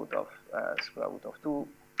square root of 2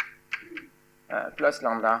 plus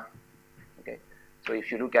lambda. Okay, so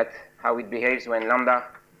if you look at how it behaves when lambda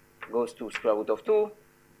goes to square root of 2,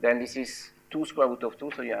 then this is 2 square root of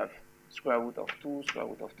 2, so you have square root of 2 square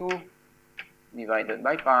root of 2 divided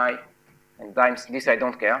by pi, and times this I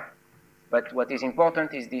don't care, but what is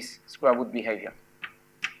important is this square root behavior.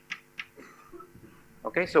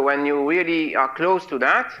 Okay, so when you really are close to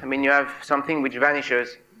that, I mean, you have something which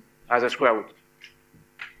vanishes as a square root.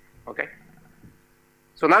 Okay,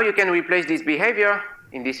 so now you can replace this behavior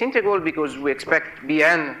in this integral because we expect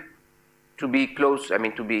Bn to be close, I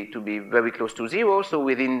mean, to be very close to 0. So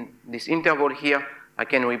within this interval here, I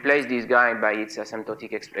can replace this guy by its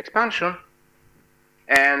asymptotic expansion,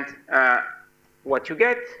 and what you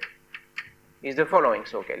get is the following.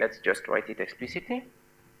 So okay, let's just write it explicitly.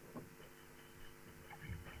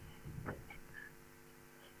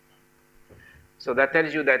 So that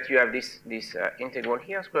tells you that you have this integral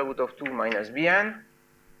here, square root of 2 minus Bn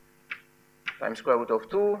times square root of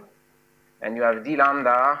 2, and you have d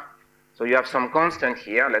lambda. So you have some constant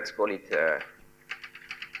here. Let's call it.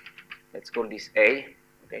 Let's call this a.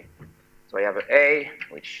 Okay. So I have an a,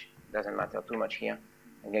 which doesn't matter too much here.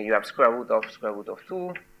 And then you have square root of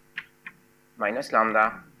 2 minus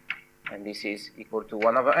lambda, and this is equal to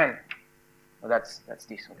 1 over n. So that's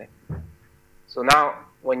this. Okay. So now,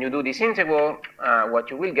 when you do this integral,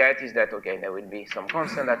 what you will get is that, okay, there will be some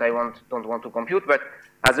constant that I don't want to compute, but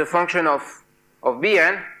as a function of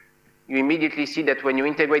Bn, you immediately see that when you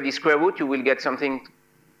integrate the square root, you will get something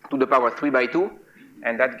to the power 3 by 2,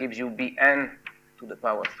 and that gives you Bn to the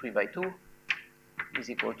power 3 by 2 is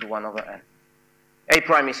equal to 1 over n. A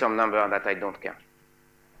prime is some number that I don't care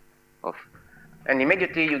of. And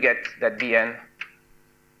immediately you get that Bn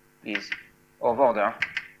is of order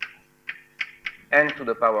n to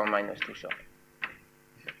the power minus 2 thirds.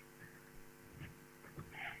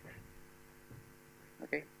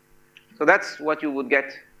 Okay, so that's what you would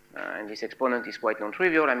get, and this exponent is quite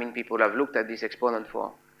non-trivial. I mean, people have looked at this exponent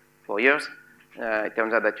for years. It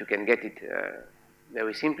turns out that you can get it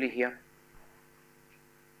very simply here.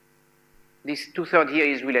 This 2/3 here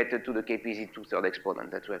is related to the KPZ 2/3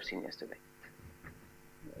 exponent that we have seen yesterday.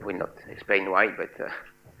 I will not explain why, but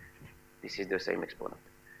this is the same exponent.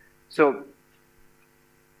 So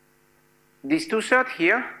this 2/3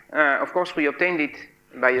 here, of course, we obtained it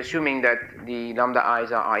by assuming that the lambda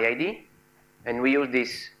i's are IID, and we use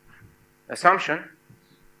this assumption.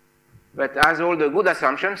 But as all the good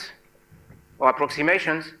assumptions or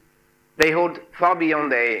approximations, they hold far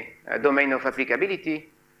beyond the domain of applicability,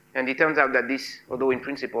 And it turns out that this, although in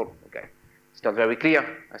principle, okay, it's not very clear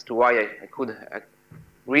as to why I could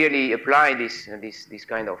really apply this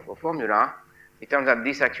kind of formula, it turns out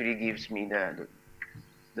this actually gives me the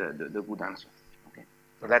good answer. Okay,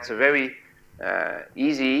 so that's a very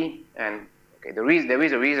easy, and okay, there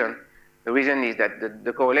is a reason. The reason is that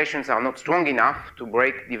the correlations are not strong enough to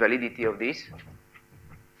break the validity of this.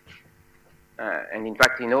 And in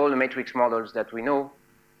fact, in all the matrix models that we know,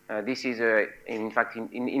 this is in fact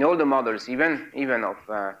in all the models, even of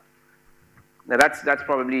now that's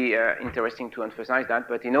probably interesting to emphasize that.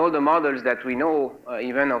 But in all the models that we know,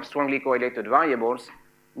 even of strongly correlated variables,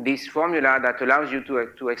 this formula that allows you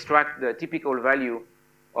to extract the typical value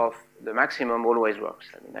of the maximum always works.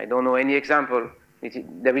 I mean, I don't know any example.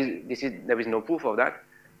 There is no proof of that,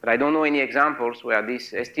 but I don't know any examples where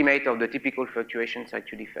this estimate of the typical fluctuations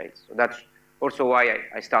actually fails. So that's also why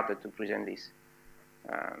I started to present this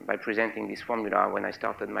by presenting this formula when I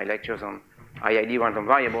started my lectures on IID random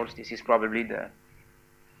variables. This is probably the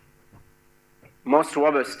most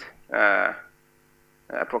robust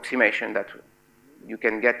approximation that you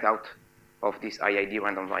can get out of these IID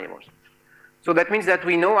random variables. So that means that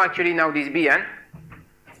we know actually now this Bn,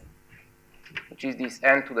 which is this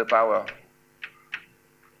n to the power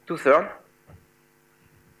 2/3.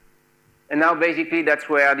 And now basically that's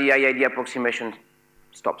where the IID approximation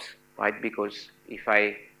stops, right? Because if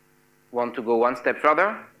I want to go one step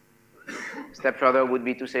further would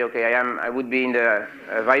be to say, okay, I would be in the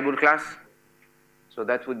variable class. So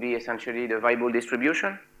that would be essentially the variable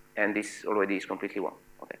distribution, and this already is completely wrong.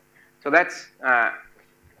 Okay. So that's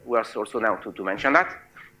worth also now to mention that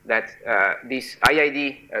this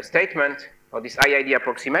IID statement, or this IID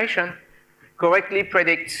approximation, correctly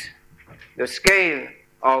predicts the scale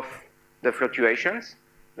of the fluctuations,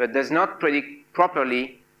 but does not predict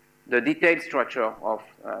properly the detailed structure of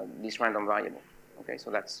this random variable. Okay,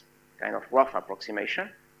 so that's kind of rough approximation,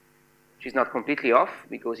 which is not completely off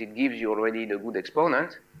because it gives you already the good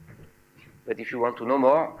exponent. But if you want to know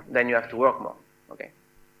more, then you have to work more. Okay.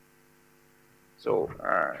 So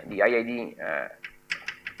the IID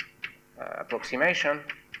approximation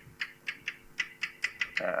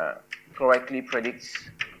correctly predicts.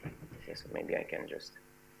 Okay, so maybe I can just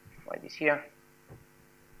write this here.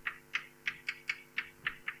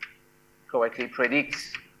 Correctly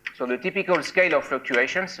predicts. So the typical scale of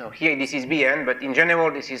fluctuations. So here this is Bn, but in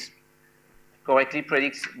general this is correctly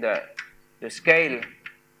predicts the scale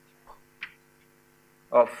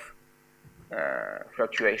of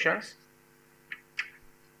fluctuations,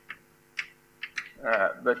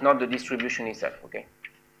 but not the distribution itself. Okay.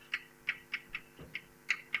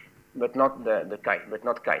 But not the chi, but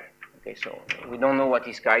not chi. Okay, so we don't know what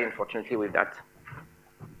is chi, unfortunately, with that.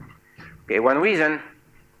 Okay, one reason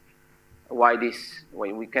why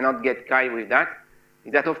we cannot get chi with that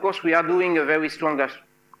is that, of course, we are doing a very strong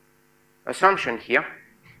assumption here.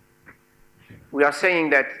 We are saying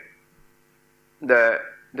that the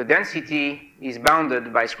density is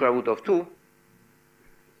bounded by square root of 2.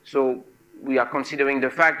 So we are considering the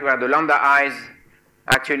fact where the lambda i's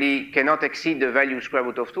actually cannot exceed the value square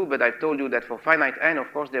root of 2, but I've told you that for finite n,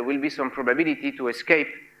 of course, there will be some probability to escape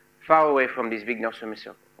far away from this Wigner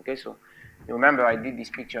semicircle. Okay, so you remember I did this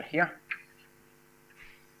picture here.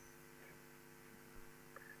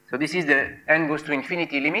 So this is the n goes to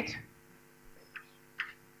infinity limit.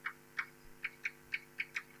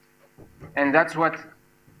 And that's what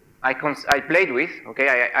I played with. Okay,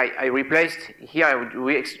 I replaced here, I would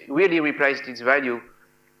really replaced its value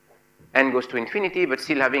n goes to infinity, but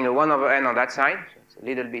still having a 1 over n on that side. So it's a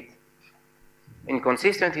little bit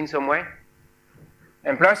inconsistent in some way.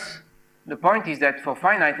 And plus, the point is that for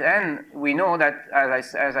finite n, we know that,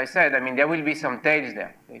 as I said, I mean, there will be some tails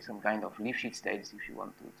there. Okay, some kind of Lifshitz tails, if you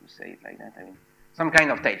want to say it like that. I mean, some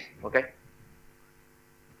kind of tails, okay?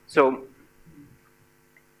 So,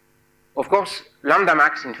 of course, lambda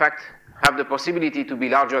max, in fact, have the possibility to be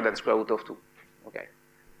larger than square root of 2, okay?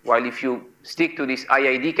 While if you stick to this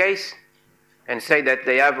IID case and say that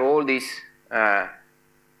they have all this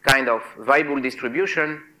kind of variable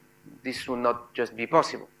distribution, this will not just be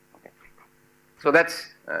possible. Okay. So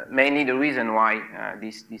that's mainly the reason why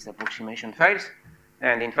this approximation fails.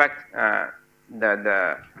 And in fact,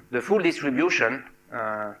 the full distribution,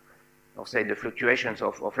 or say the fluctuations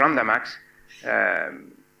of lambda max,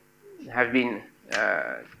 have been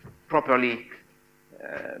properly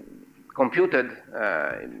computed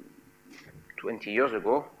 20 years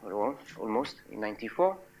ago, almost, in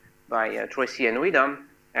 '94, by Tracy and Widom,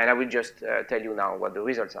 and I will just tell you now what the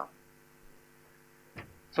results are.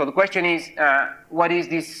 So the question is, what is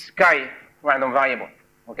this chi random variable?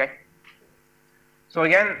 Okay. So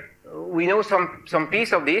again, we know some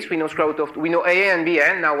piece of this. We know square root of 2. We know AN and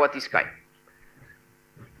BN. Now what is chi?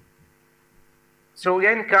 So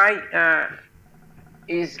again, chi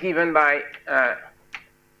is given by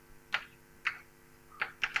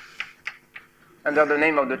under the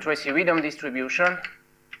name of the Tracy rhythm distribution.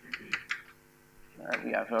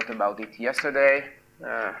 We have heard about it yesterday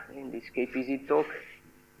in this KPZ talk.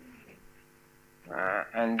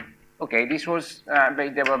 And okay, this was,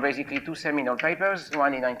 there were basically two seminal papers,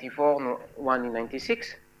 one in 94, one in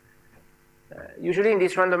 96. Usually in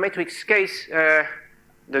this random matrix case,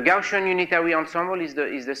 the Gaussian unitary ensemble is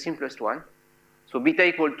the simplest one. So beta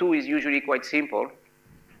equal 2 is usually quite simple,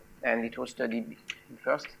 and it was studied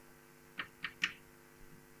first.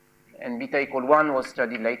 And beta equal 1 was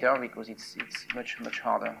studied later because it's much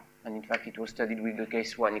harder. And in fact, it was studied with the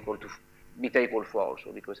case 1 equal to beta equal 4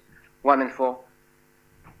 also, because 1 and 4,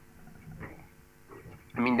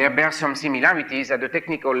 I mean, they bear some similarities at the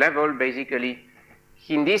technical level. Basically,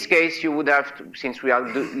 in this case, you would have to, since we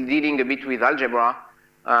are dealing a bit with algebra,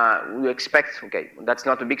 we expect, okay, that's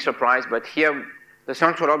not a big surprise, but here the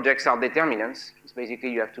central objects are determinants. It's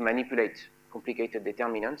basically you have to manipulate complicated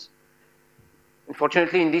determinants.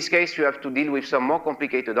 Unfortunately, in this case, you have to deal with some more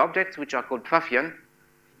complicated objects, which are called Pfaffian.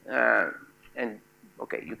 And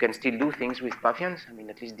okay, you can still do things with Pfaffians. I mean,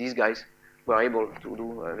 at least these guys were able to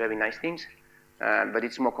do very nice things, but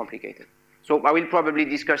it's more complicated. So I will probably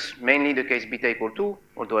discuss mainly the case beta equal 2,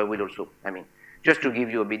 although I will also, I mean, just to give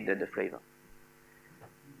you a bit the flavor.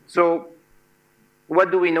 So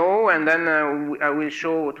what do we know? And then I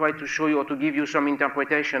will try to show you or to give you some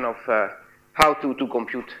interpretation of how to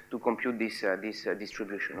compute this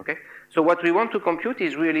distribution. Okay. So what we want to compute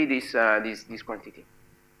is really this quantity.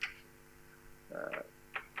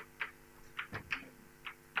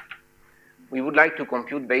 We would like to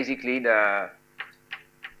compute basically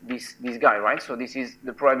this guy, right? So this is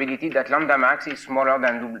the probability that lambda max is smaller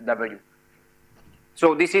than W.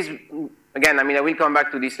 So this is, again, I mean, I will come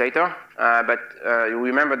back to this later, but you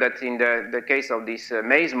remember that in the case of this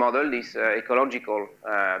maze model, this ecological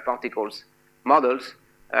particles models,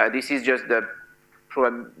 this is just the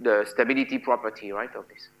stability property, right, of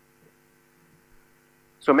this.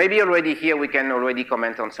 So maybe already here we can already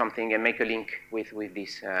comment on something and make a link with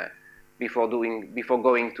this before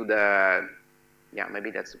going to the, yeah,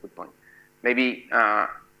 maybe that's a good point. Maybe a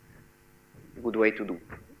good way to do.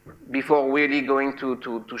 Before really going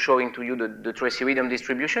to showing to you the Tracy rhythm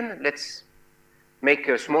distribution, let's make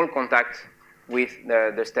a small contact with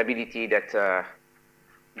the stability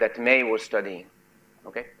that May was studying.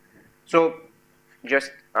 Okay, so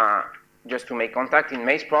just to make contact in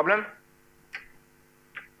May's problem,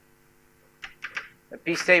 a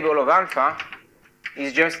P stable of alpha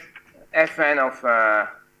is just Fn of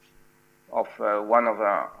 1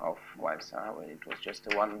 over well, it was just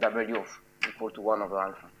 1 W equal to 1 over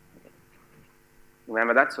alpha. Okay.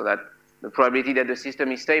 Remember that? So that the probability that the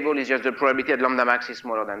system is stable is just the probability that lambda max is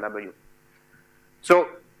smaller than W. So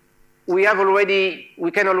we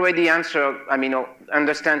can already answer, I mean,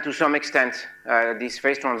 understand to some extent this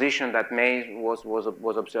phase transition that May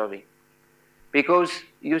was observing. Because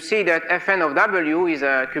you see that Fn of W is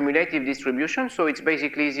a cumulative distribution, so it's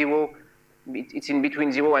basically 0, it's in between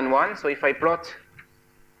 0 and 1. So if I plot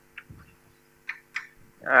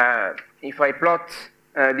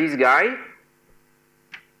this guy,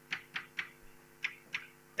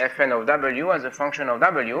 Fn of W as a function of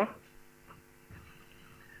W,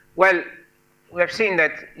 well, we have seen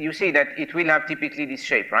that, you see that it will have typically this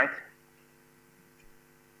shape, right?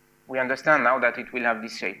 We understand now that it will have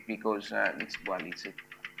this shape because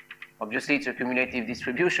obviously it's a cumulative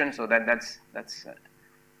distribution, so that's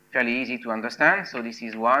fairly easy to understand. So this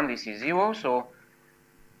is 1, this is 0. So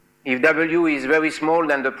if W is very small,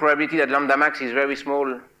 then the probability that lambda max is very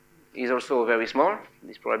small is also very small.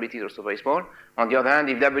 This probability is also very small. On the other hand,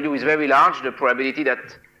 if W is very large, the probability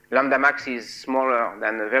that lambda max is smaller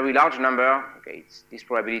than a very large number, okay, this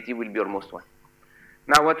probability will be almost 1.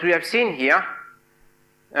 Now what we have seen here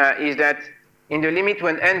is that in the limit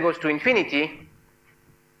when n goes to infinity,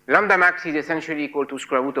 lambda max is essentially equal to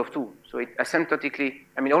square root of 2. So it asymptotically,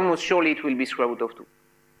 I mean, almost surely it will be square root of 2.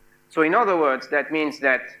 So in other words, that means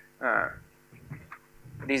that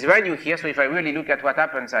this value here, so if I really look at what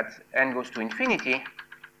happens at n goes to infinity,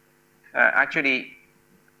 actually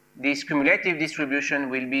this cumulative distribution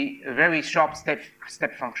will be a very sharp step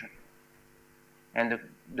function. And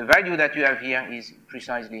the value that you have here is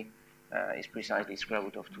precisely square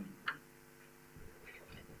root of 2.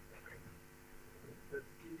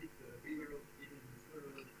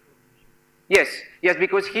 Yes,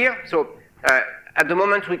 because here, so at the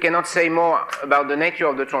moment we cannot say more about the nature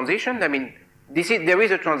of the transition. I mean, there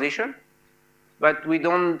is a transition, but we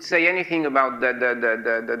don't say anything about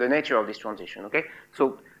the nature of this transition, okay?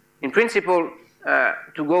 So in principle,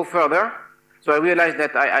 to go further, so I realized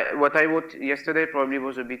that what I wrote yesterday probably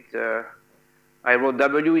was a bit, I wrote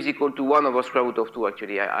W is equal to 1 over square root of 2,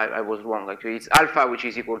 actually. I was wrong, actually. It's alpha which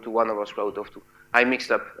is equal to 1 over square root of 2. I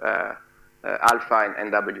mixed up alpha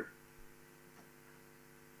and W.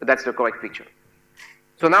 But that's the correct picture.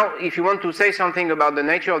 So now, if you want to say something about the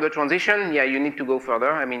nature of the transition, yeah, you need to go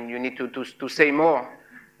further. I mean, you need to say more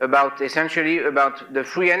about, essentially, about the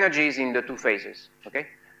free energies in the two phases, okay?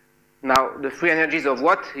 Now, the free energies of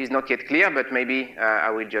what is not yet clear, but maybe I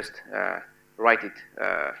will just write it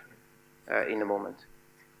in a moment.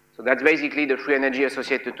 So that's basically the free energy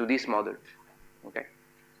associated to this model, okay?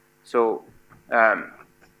 So,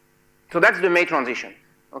 so that's the May transition.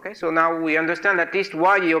 Okay, so now we understand at least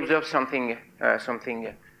why he observes something.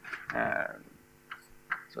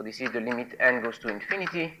 So this is the limit n goes to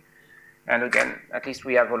infinity, and again, at least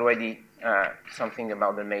we have already something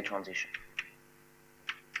about the May transition.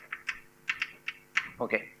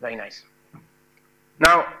 Okay, very nice.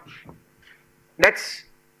 Now let's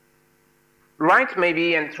write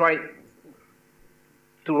maybe and try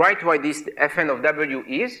to write what this Fn of W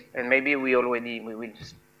is, and maybe we will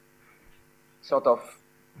just sort of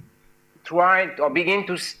try or begin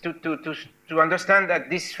to understand that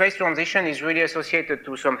this phase transition is really associated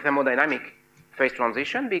to some thermodynamic phase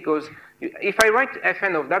transition, because if I write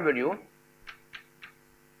Fn of W,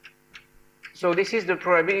 so this is the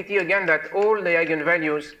probability again that all the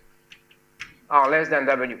eigenvalues are less than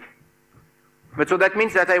W. But so that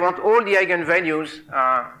means that I want all the eigenvalues,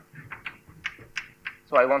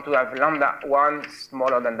 so I want to have lambda 1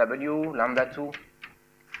 smaller than W, lambda 2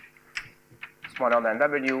 smaller than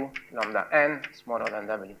W, lambda n smaller than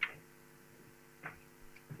W.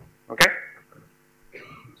 Okay?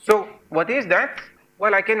 So what is that?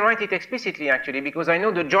 Well, I can write it explicitly, actually, because I know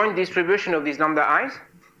the joint distribution of these lambda i's.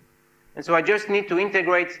 And so I just need to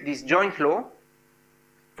integrate this joint law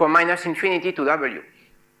from minus infinity to W.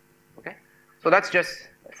 Okay? So that's just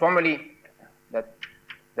formally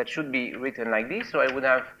that should be written like this. So I would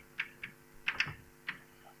have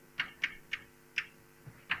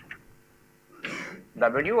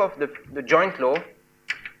W of the joint law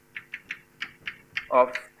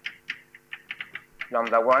of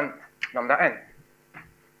lambda 1, lambda n.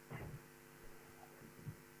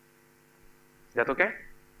 Is that okay?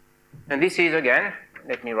 And this is, again,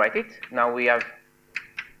 let me write it. Now we have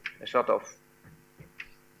a sort of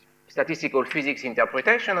statistical physics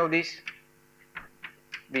interpretation of this,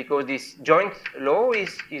 because this joint law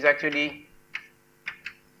is actually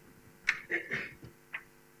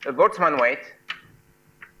a Boltzmann weight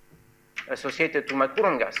associated to my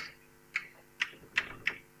Coulomb gas.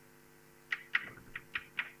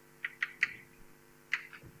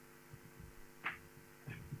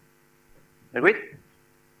 Agreed?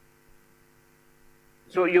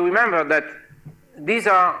 So you remember that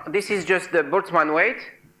this is just the Boltzmann weight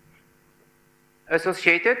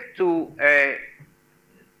associated to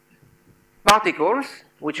particles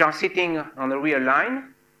which are sitting on a real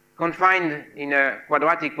line, confined in a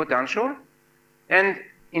quadratic potential, and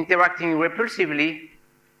interacting repulsively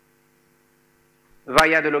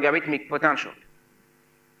via the logarithmic potential.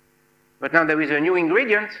 But now there is a new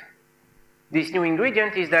ingredient. This new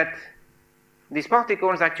ingredient is that these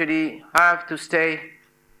particles actually have to stay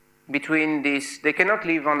between these. They cannot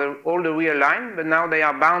live on all the real line, but now they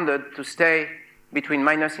are bounded to stay between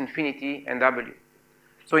minus infinity and W.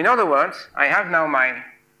 So in other words, I have now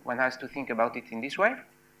one has to think about it in this way.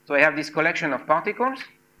 So I have this collection of particles.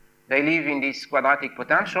 They live in this quadratic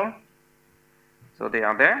potential. So they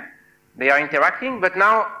are there. They are interacting, but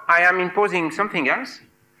now I am imposing something else.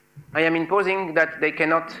 I am imposing that they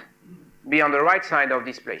cannot be on the right side of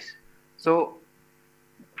this place. So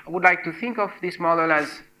I would like to think of this model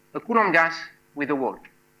as a Coulomb gas with a wall.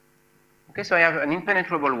 Okay, so I have an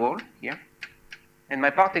impenetrable wall here, and my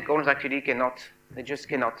particles actually cannot go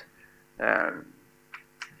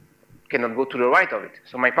to the right of it.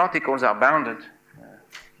 So my particles are bounded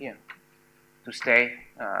here to stay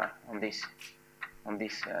on this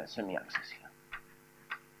semi-axis here.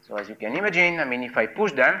 So as you can imagine, I mean, if I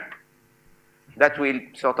push them, that will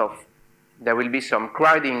there will be some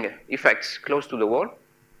crowding effects close to the wall.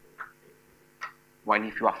 While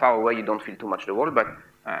if you are far away, you don't feel too much the wall. But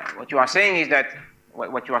what you are saying is that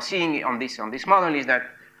what you are seeing on this model is that,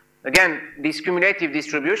 again, this cumulative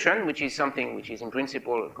distribution, which is something which is in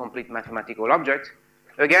principle a complete mathematical object,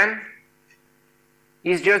 again,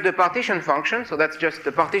 is just the partition function. So that's just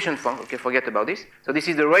the partition function. Okay, forget about this. So this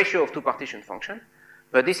is the ratio of two partition functions.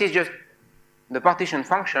 But this is just the partition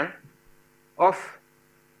function of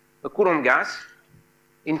a Coulomb gas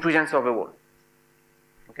in presence of a wall.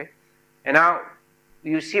 Okay? And now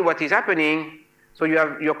you see what is happening. So you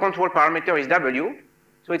have your control parameter is W.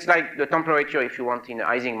 So it's like the temperature, if you want, in an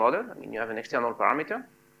Ising model. I mean, you have an external parameter.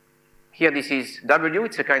 Here, this is W.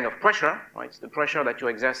 It's a kind of pressure, right? It's the pressure that you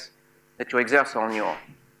exert on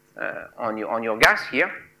your gas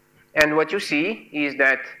here. And what you see is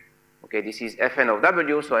that, okay, this is Fn of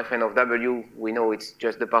W. So Fn of W, we know it's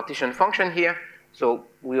just the partition function here. So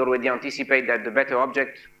we already anticipate that the better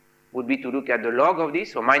object would be to look at the log of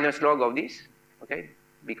this, or minus log of this, okay?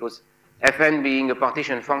 Because Fn being a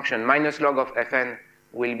partition function, minus log of Fn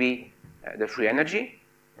will be the free energy.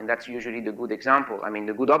 And that's usually the good example, I mean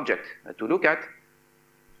the good object to look at.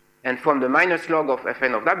 And from the minus log of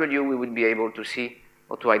Fn of W, we would be able to see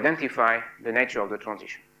or to identify the nature of the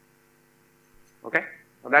transition. Okay?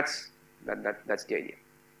 So that's the idea.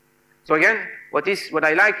 So again, what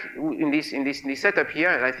I like in this setup here,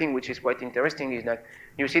 and I think which is quite interesting, is that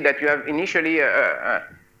you see that you have initially a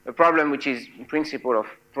problem which is in principle of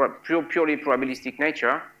purely probabilistic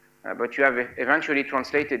nature, but you have eventually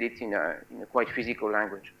translated it in a quite physical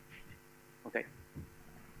language. Okay.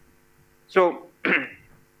 So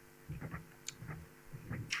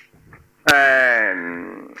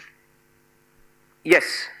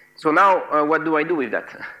yes. So now what do I do with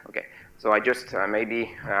that? Okay. So I just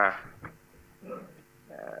maybe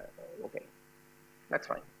okay. That's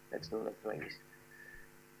fine. Let's do this.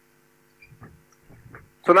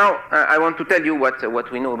 So now I want to tell you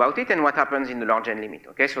what we know about it and what happens in the large N limit.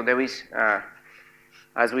 Okay, so there is,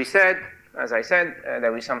 as I said,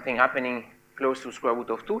 there is something happening close to square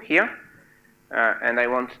root of 2 here, and I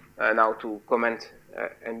want now to comment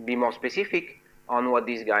and be more specific on what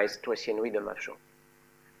these guys, Tracy and Rhythm, have shown.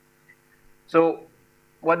 So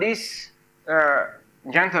what these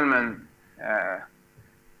gentlemen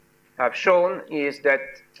have shown is that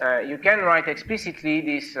you can write explicitly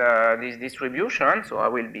this distribution. So I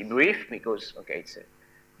will be brief because, okay, it's a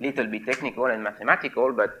little bit technical and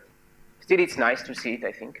mathematical, but still it's nice to see it,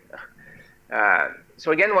 I think.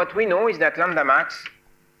 So again, what we know is that lambda max,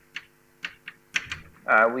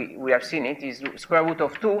 we have seen it, is square root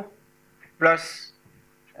of 2 plus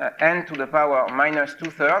n to the power minus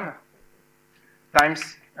 2/3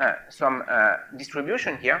 times some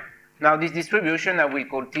distribution here. Now this distribution I will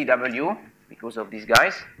call TW because of these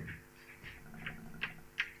guys.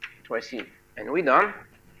 Tracy and Whedon,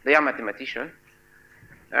 they are mathematicians.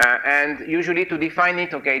 And usually to define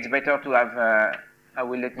it, okay, it's better to have,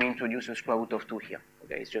 let me introduce a square root of 2 here.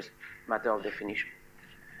 Okay, it's just a matter of definition.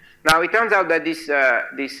 Now it turns out that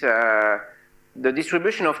the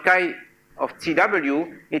distribution of chi of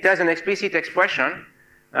TW, it has an explicit expression.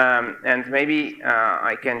 And maybe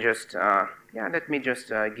I can just, let me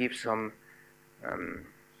just give some,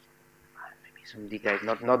 maybe some details,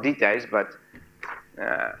 not details, but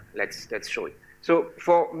let's show it. So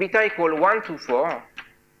for beta equal 1 to 4,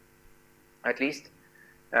 at least,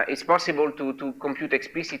 it's possible to compute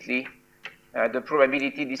explicitly the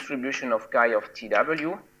probability distribution of chi of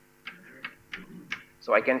TW.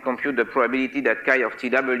 So I can compute the probability that chi of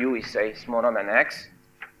TW is, say, smaller than x.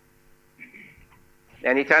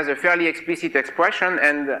 And it has a fairly explicit expression,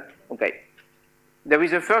 and, okay, there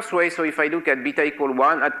is a first way. So if I look at beta equal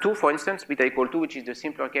 1, at 2, for instance, beta equal 2, which is the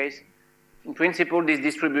simpler case, in principle, this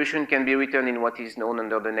distribution can be written in what is known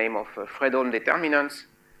under the name of Fredholm determinants.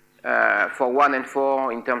 For 1 and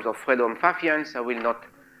 4, in terms of Fredholm-Pfaffians, I will not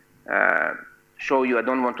show you, I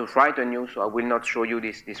don't want to frighten you, so I will not show you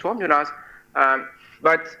these formulas.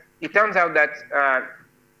 But it turns out that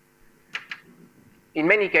in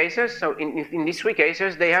many cases, so in these 3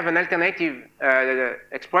 cases, they have an alternative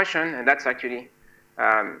expression, and that's actually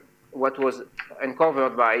what was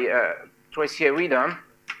uncovered by Tracy and Rhythm,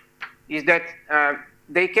 is that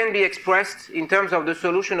they can be expressed in terms of the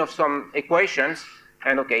solution of some equations.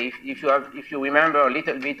 And okay, if you remember a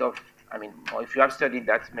little bit of, I mean, or if you have studied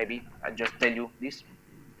that, maybe I'll just tell you this.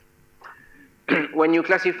 When you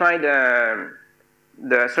classify the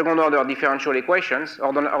second order differential equations,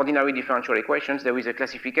 ordinary differential equations, there is a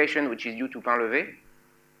classification which is due to Painlevé,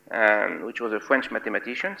 which was a French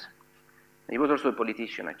mathematician. He was also a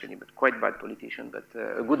politician, actually, but quite bad politician, but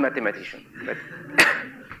a good mathematician. But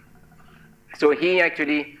so he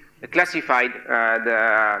actually classified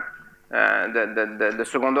the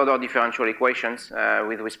second order differential equations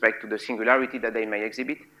with respect to the singularity that they may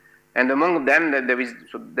exhibit. And among them,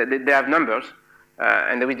 they have numbers.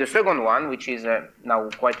 And there is the second one, which is now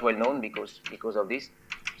quite well known because of this.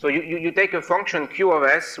 So you take a function Q of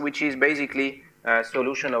S, which is basically a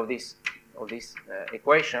solution of this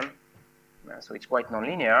equation. So it's quite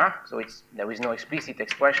nonlinear. So there is no explicit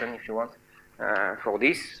expression, if you want, for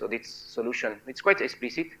this. So this solution, it's quite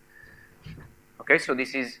explicit. Okay, so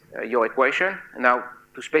this is your equation. Now,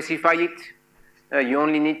 to specify it, you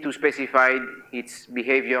only need to specify its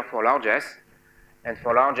behavior for large S. And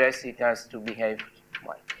for large S, it has to behave,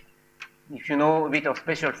 well, if you know a bit of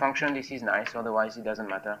special function, this is nice. Otherwise, it doesn't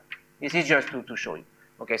matter. This is just to show you.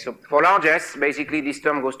 Okay, so for large S, basically, this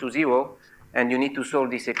term goes to 0, and you need to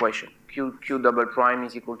solve this equation. Q double prime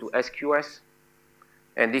is equal to SQS.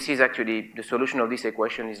 And this is actually, the solution of this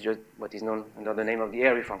equation is just what is known under the name of the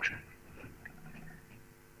Airy function.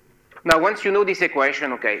 Now, once you know this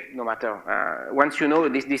equation, okay, no matter, once you know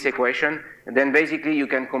this equation, then basically you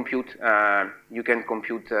can compute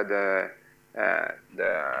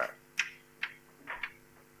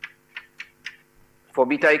for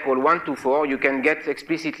beta equal 1 to 4, you can get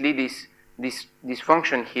explicitly this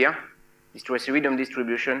function here, this Tracy-Rhythm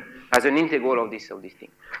distribution, as an integral of this thing.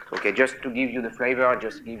 Okay, just to give you the flavor, I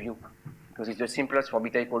just give you, because it's the simplest for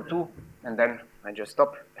beta equal 2, and then I just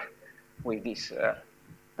stop with this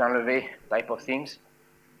Pain-Levé type of things,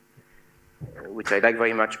 which I like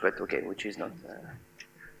very much, but okay, which is not.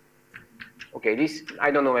 Okay, this,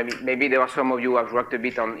 I don't know, maybe there are some of you who have worked a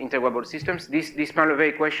bit on integrable systems. These Pain-Levé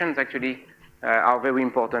equations actually are very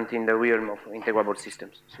important in the realm of integrable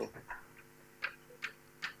systems. So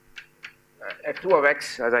f2 of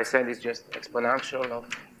x, as I said, is just exponential of.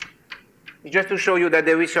 It's just to show you that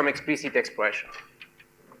there is some explicit expression.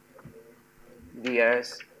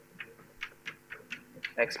 ds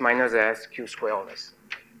x minus s q square of s.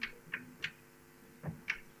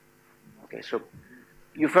 Okay, so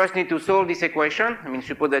you first need to solve this equation. I mean,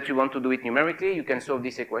 suppose that you want to do it numerically. You can solve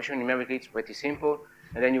this equation numerically. It's pretty simple.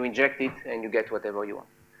 And then you inject it, and you get whatever you want.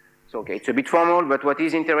 So, okay, it's a bit formal, but what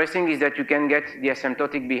is interesting is that you can get the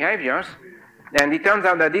asymptotic behaviors. And it turns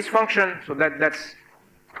out that this function, so that's,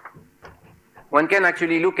 one can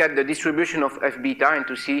actually look at the distribution of f beta and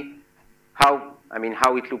to see how, I mean,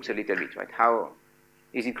 how it looks a little bit, right? How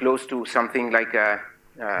is it close to something like a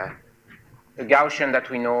Gaussian that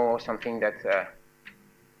we know, or something that,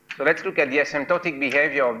 so let's look at the asymptotic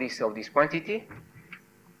behavior of this quantity.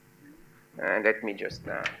 And let me just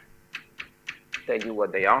tell you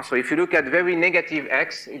what they are. So if you look at very negative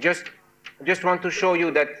x, I just want to show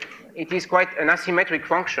you that it is quite an asymmetric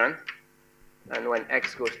function. And when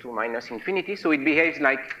x goes to minus infinity, so it behaves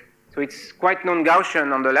like, so it's quite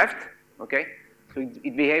non-Gaussian on the left, okay? So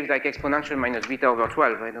it behaves like exponential minus beta over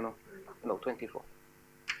 12, I don't know, no, 24.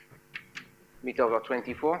 Beta over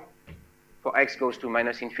 24 for x goes to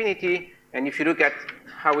minus infinity. And if you look at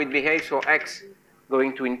how it behaves for x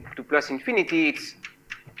going to plus infinity, it's,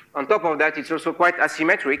 on top of that, it's also quite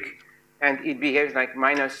asymmetric, and it behaves like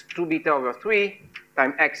minus 2 beta over 3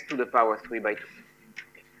 times x to the power 3 by 2.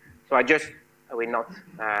 So I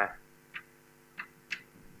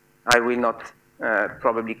will not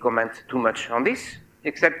probably comment too much on this,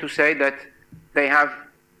 except to say that they have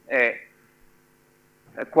a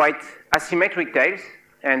quite asymmetric tails,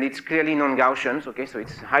 and it's clearly non-Gaussians, okay, so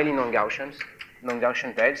it's highly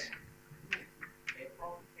non-Gaussian tails.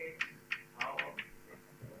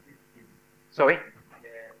 Sorry?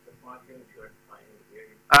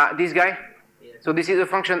 This guy? So this is a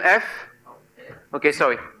function f? Okay,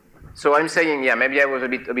 sorry. So I'm saying, yeah, maybe I was a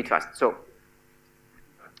bit fast. So,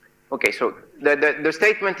 okay, so the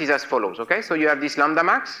statement is as follows, okay? So you have this lambda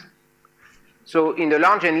max. So in the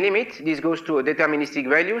large n limit, this goes to a deterministic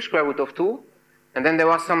value, square root of 2. And then there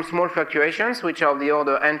are some small fluctuations, which are of the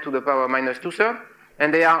order n to the power minus 2/3.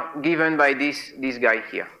 And they are given by this guy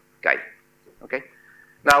here, chi, okay?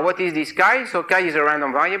 Now, what is this chi? So chi is a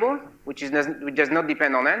random variable, which does not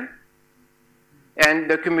depend on n. And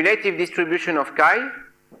the cumulative distribution of chi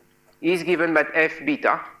is given by f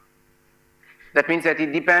beta. That means that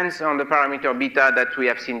it depends on the parameter beta that we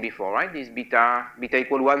have seen before, right? This beta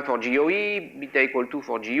equal 1 for GOE, beta equal 2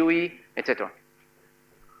 for GOE, etc.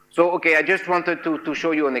 So, okay, I just wanted to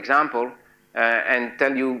show you an example and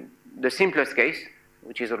tell you the simplest case,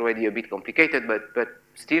 which is already a bit complicated, but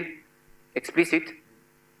still explicit.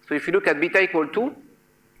 So if you look at beta equal 2,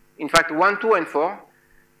 in fact 1, 2, and 4,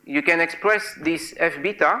 you can express this f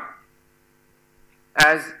beta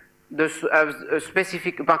as a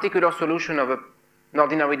particular solution of an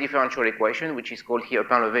ordinary differential equation, which is called here a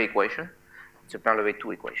Pain-Levé equation. It's a Pain-Levé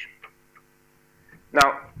 2 equation.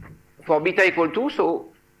 Now, for beta equal 2,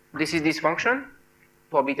 so this is this function.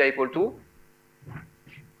 For beta equal 2,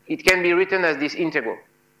 it can be written as this integral.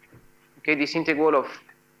 Okay, this integral of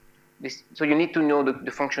this, so you need to know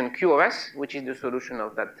the function q of s, which is the solution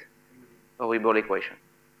of that horrible equation.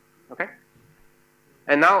 Okay?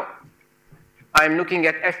 And now I'm looking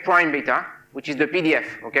at f prime beta. which is the PDF,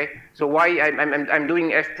 okay? So why I'm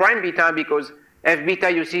doing f prime beta, because f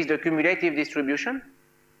beta, you see, is the cumulative distribution.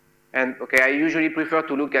 And, okay, I usually prefer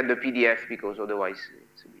to look at the PDF, because otherwise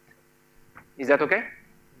it's a bit... Is that okay?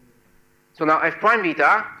 So now f prime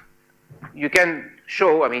beta, you can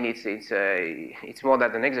show, I mean, it's more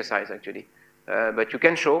than an exercise, actually. But you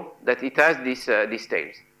can show that it has these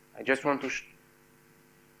tails. I just want to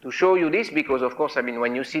show you this because, of course, I mean,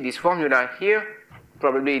 when you see this formula here,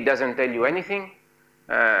 probably it doesn't tell you anything.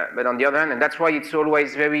 But on the other hand, and that's why it's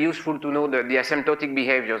always very useful to know the asymptotic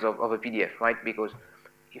behaviors of a PDF, right? Because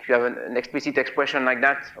if you have an explicit expression like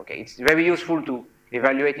that, okay, it's very useful to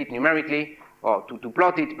evaluate it numerically or to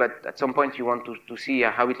plot it, but at some point you want to see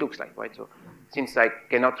how it looks like, right? So since I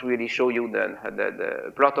cannot really show you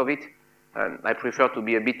the plot of it, I prefer to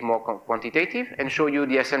be a bit more quantitative and show you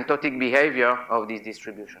the asymptotic behavior of this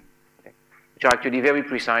distribution, okay? Which are actually very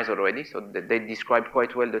precise already, so that they describe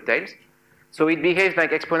quite well the tails. So it behaves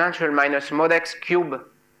like exponential minus mod x cube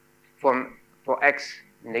for x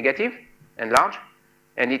negative and large,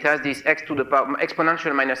 and it has this x to the power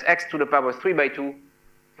exponential minus x to the power 3 by 2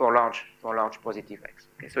 for large positive x.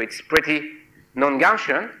 Okay, so it's pretty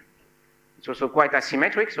non-Gaussian. It's also quite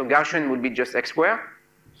asymmetric. So Gaussian would be just x squared.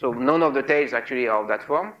 So none of the tails actually are of that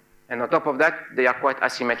form, and on top of that, they are quite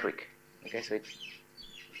asymmetric. Okay, so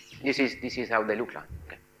this is how they look like.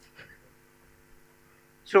 Okay.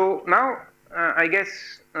 So now I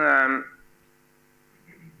guess that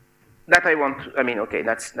I want to, I mean, okay,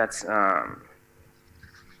 that's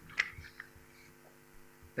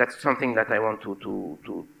something that I want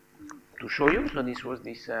to show you. So this was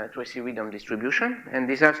this Tracy rhythm distribution, and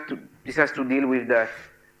this has to deal with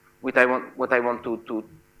what I want to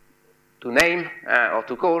name or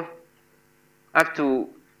to call have to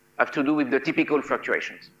do with the typical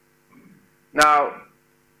fluctuations. Now,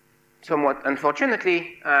 somewhat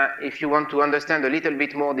unfortunately, if you want to understand a little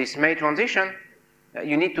bit more this May transition,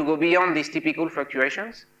 you need to go beyond these typical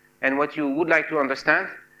fluctuations. And what you would like to understand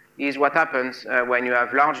is what happens when you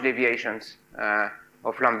have large deviations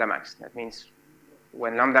of lambda max. That means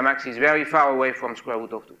when lambda max is very far away from square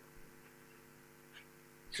root of 2.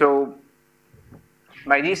 So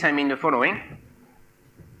by this I mean the following.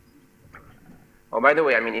 Oh, by the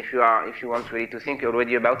way, I mean if you want really to think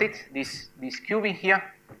already about it, this cube here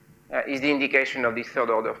is the indication of this third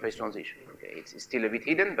order phase transition. Okay, it's still a bit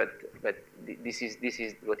hidden, but this is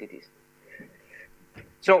what it is.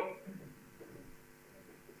 So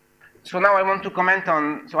now I want to comment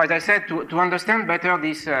on. So as I said, to understand better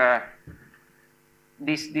this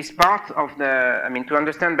part of the, I mean, to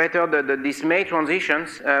understand better these May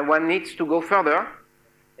transitions, one needs to go further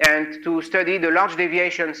and to study the large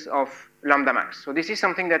deviations of lambda max. So this is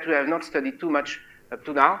something that we have not studied too much up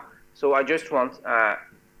to now. So I just want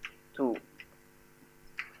to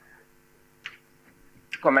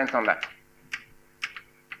comment on that.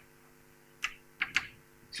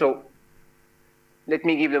 So let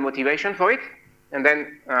me give the motivation for it, and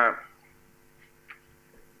then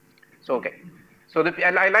so okay. So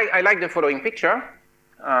I like the following picture.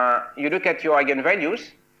 You look at your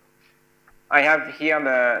eigenvalues. I have here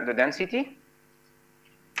the density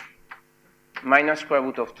minus square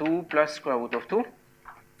root of 2 plus square root of 2.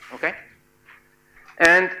 Okay,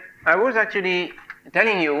 and I was actually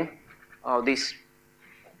telling you this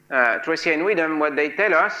Tracy and Widom, what they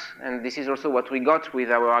tell us, and this is also what we got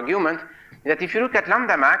with our argument, that if you look at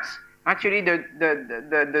lambda max, actually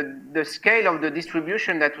the scale of the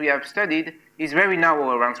distribution that we have studied is very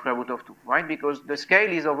narrow around square root of 2, right? Because the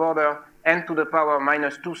scale is of order n to the power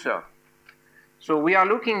minus 2/3. So we are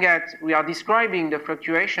describing the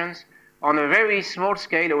fluctuations on a very small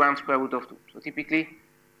scale around square root of 2. So typically,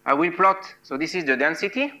 I will plot, so this is the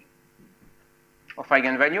density of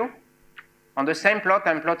eigenvalue. On the same plot,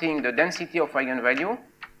 I'm plotting the density of eigenvalue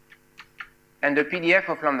and the PDF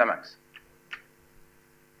of lambda max.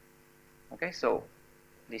 Okay, so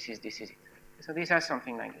this is it. So this has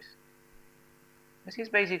something like this. This is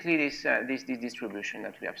basically this distribution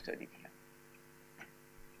that we have studied here.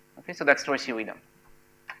 Okay, so that's Tracy rhythm.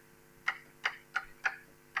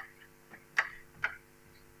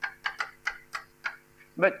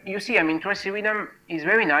 But you see, I mean, Tracy rhythm is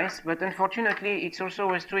very nice, but unfortunately, it's also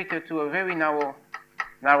restricted to a very narrow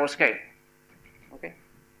scale. Okay,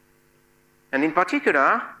 and in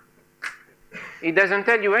particular, it doesn't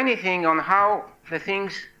tell you anything on how the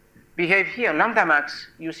things behave here. Lambda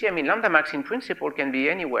max, you see, I mean, lambda max in principle can be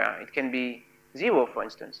anywhere. It can be 0, for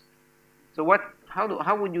instance. So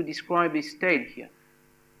how would you describe this tail here?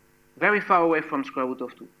 Very far away from square root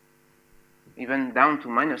of 2. Even down to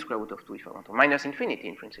minus square root of 2 if I want, or minus infinity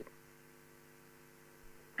in principle.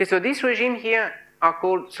 Okay, so this regime here are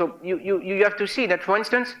called, so you have to see that, for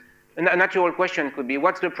instance, a natural question could be,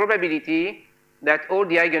 what's the probability that all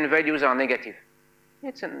the eigenvalues are negative?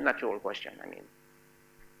 It's a natural question, I mean.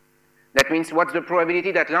 That means what's the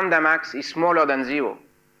probability that lambda max is smaller than 0?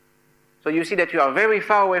 So you see that you are very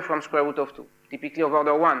far away from square root of 2, typically of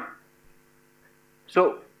order 1.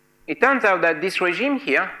 So it turns out that this regime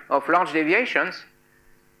here of large deviations,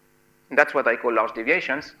 that's what I call large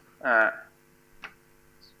deviations.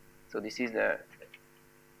 So this is the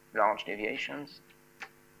large deviations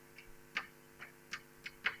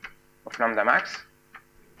of lambda max.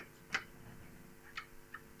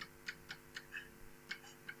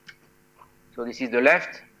 So this is the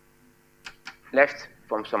left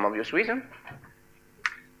from some obvious reason.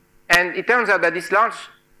 And it turns out that these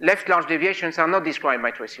left large deviations are not described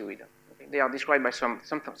by tracy rhythm. Okay? They are described by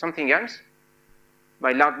something else,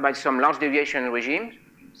 by some large deviation regime,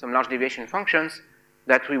 some large deviation functions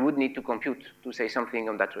that we would need to compute to say something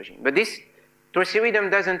on that regime. But this tracy rhythm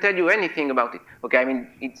doesn't tell you anything about it. Okay, I mean,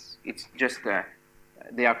 it's just,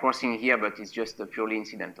 they are crossing here, but it's just purely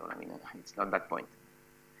incidental. I mean, it's not that point.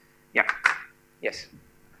 Yeah, yes?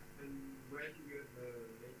 And where do you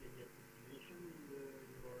make any approximation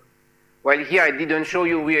in your... Well, here I didn't show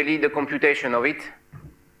you really the computation of it.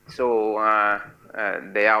 So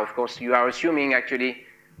they are, of course, you are assuming actually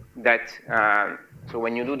that, so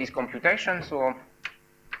when you do this computation, so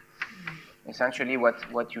essentially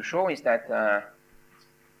what you show is that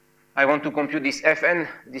I want to compute this fn,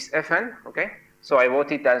 okay? So I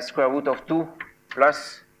wrote it as square root of 2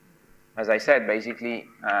 plus, as I said, basically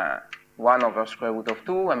 1 over square root of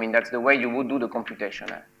 2. I mean, that's the way you would do the computation.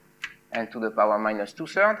 N to the power minus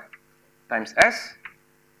 2/3 times s.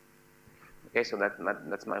 Okay, so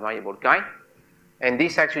that's my variable chi. And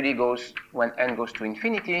this actually goes, when n goes to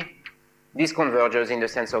infinity, this converges in the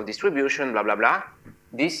sense of distribution, blah, blah, blah.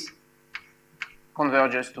 This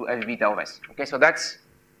converges to f beta of s. Okay, so that's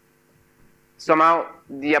somehow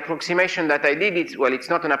the approximation that I did. Well, it's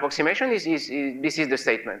not an approximation, this is the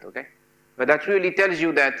statement, okay? But that really tells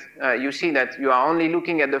you that you see that you are only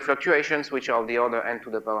looking at the fluctuations which are of the order n to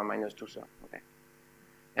the power minus 2/3, okay?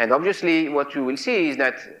 And obviously what you will see is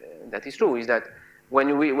that, that is true, is that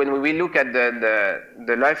when we look at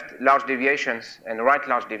the left large deviations and right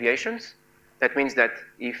large deviations, that means that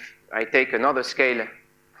if I take another scale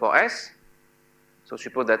for s, so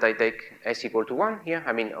suppose that I take s equal to 1 here,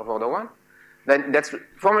 I mean of order 1, then that's,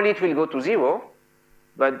 formally it will go to 0,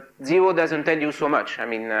 but 0 doesn't tell you so much. I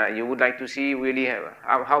mean, you would like to see really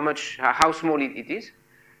how small it is.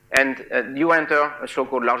 And you enter a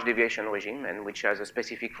so-called large deviation regime, and which has a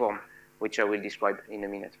specific form, which I will describe in a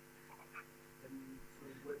minute. And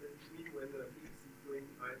so what does it mean when x is going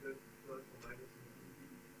either plus or minus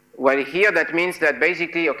infinity? Well, here that means that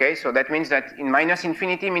basically, okay, so that means that in minus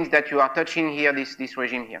infinity means that you are touching here this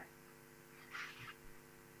regime here.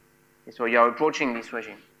 So you are approaching this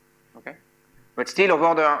regime, okay? But still of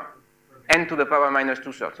order n to the power minus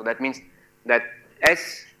 2/3. So that means that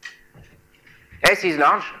s is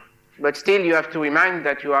large, but still you have to remind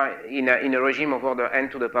that you are in a regime of order n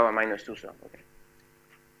to the power minus 2/3. Okay.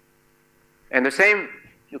 And the same,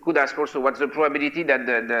 you could ask also what's the probability that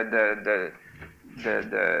the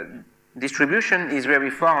distribution is very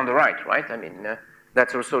far on the right? I mean,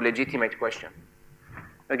 that's also a legitimate question.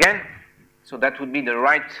 Again, so that would be the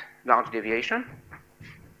right large deviation.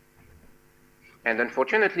 And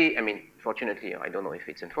unfortunately, I mean, fortunately, I don't know if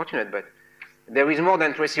it's unfortunate, but there is more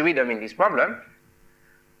than tracy rhythm in this problem.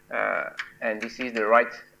 And this is the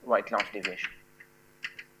right large deviation.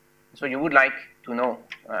 So you would like to know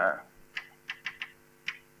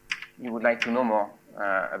more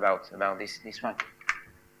about this one.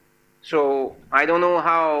 So I don't know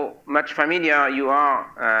how much familiar you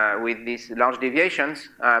are with these large deviations,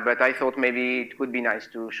 but I thought maybe it would be nice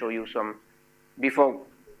to show you some, before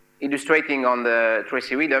illustrating on the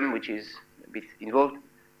tracy rhythm, which is a bit involved.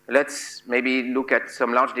 Let's maybe look at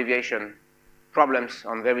some large deviation problems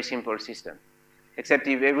on very simple system. Except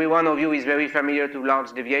if every one of you is very familiar to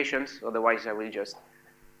large deviations, otherwise I will just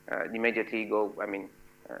immediately go,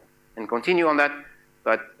 and continue on that.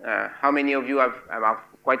 But how many of you are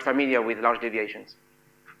quite familiar with large deviations?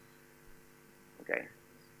 Okay,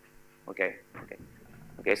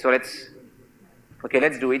 so let's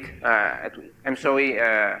do it. I'm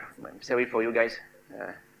sorry for you guys.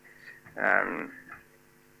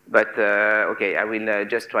 But okay, I will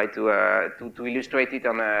just try to illustrate it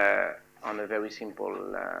on a very simple.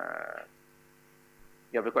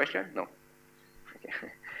 You have a question? No. Okay.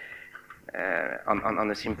 On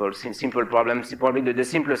a simple problem, probably the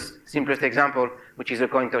simplest example, which is a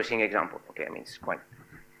coin tossing example. Okay, I mean it's quite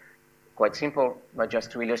quite simple, but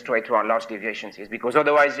just to illustrate what large deviations is, because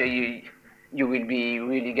otherwise you will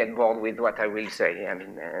really get bored with what I will say. I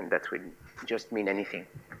mean, and that will just mean anything,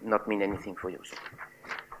 not mean anything for you. So,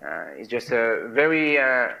 it's just a very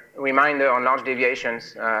reminder on large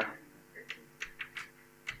deviations.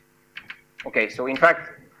 Okay, so in fact,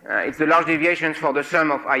 it's the large deviations for the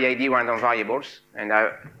sum of IID random variables, and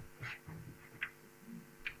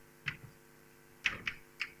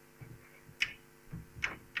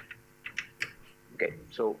okay,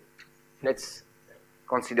 so let's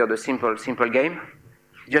consider the simple game,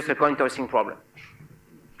 just a coin tossing problem.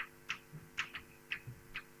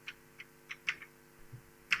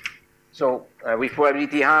 So with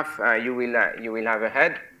probability half, you will have a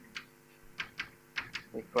head.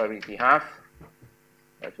 With probability half,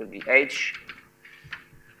 that will be H,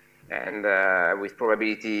 and with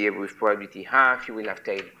probability half, you will have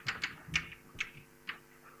tail.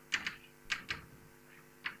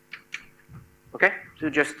 Okay, so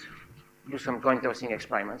just do some coin tossing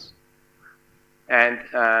experiments, and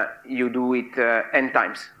you do it n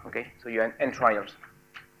times. Okay, so you have n trials.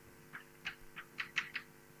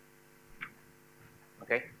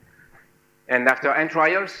 Okay, and after n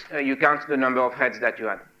trials, you count the number of heads that you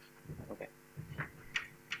had. Okay.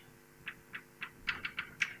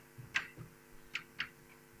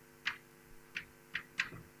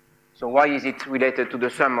 So why is it related to the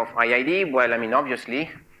sum of IID? Well, I mean, obviously,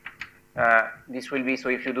 this will be, so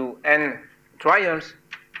if you do n trials,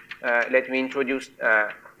 let me introduce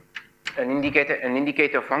an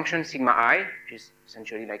indicator function, sigma I, which is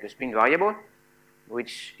essentially like a spin variable,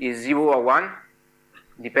 which is 0 or 1,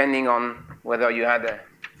 depending on whether you had a,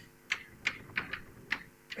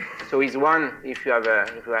 so is 1 if you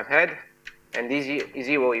have head, and is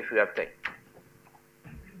 0 if you have tail.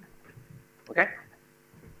 Okay?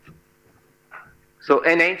 So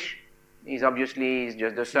NH is obviously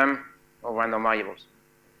just the sum of random variables.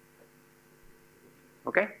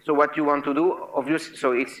 Okay? So what you want to do, obviously,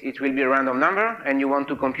 so it will be a random number, and you want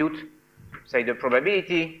to compute, say, the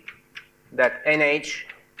probability that NH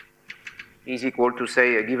is equal to,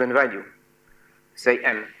 say, a given value, say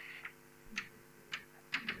M.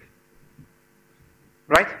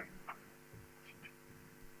 Right?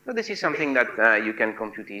 So this is something that you can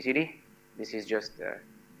compute easily. This is just a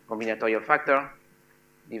combinatorial factor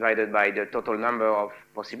divided by the total number of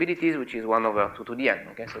possibilities, which is 1 over 2 to the n.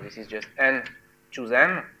 Okay, so this is just n, choose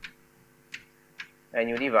m, and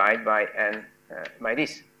you divide by n by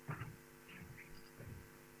this.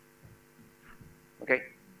 Okay,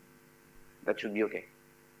 that should be okay.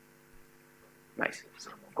 Nice.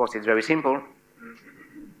 So of course, it's very simple.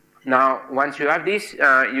 Now, once you have this,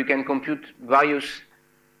 you can compute various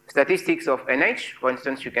statistics of NH. For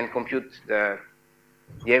instance, you can compute the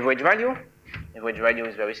average value. Average value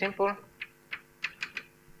is very simple.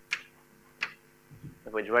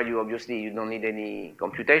 Average value, obviously, you don't need any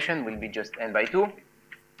computation, will be just n by 2.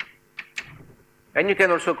 And you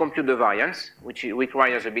can also compute the variance, which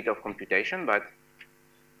requires a bit of computation, but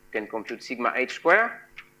you can compute sigma h squared,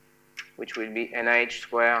 which will be nh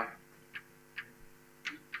squared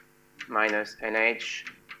minus nh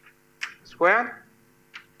squared.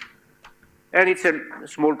 And it's a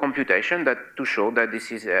small computation that to show that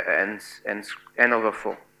this is n over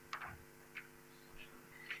 4.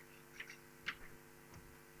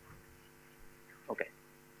 Okay.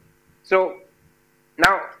 So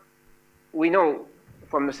now we know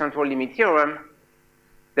from the central limit theorem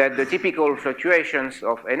that the typical fluctuations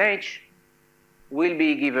of NH will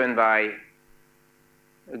be given by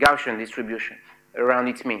a Gaussian distribution around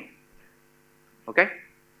its mean. Okay?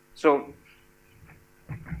 So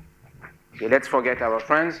okay, let's forget our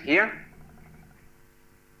friends here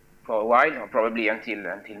for a while, or probably until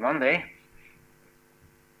Monday.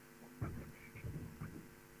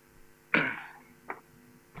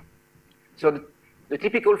 So the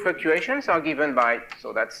typical fluctuations are given by,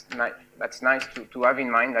 so that's nice to have in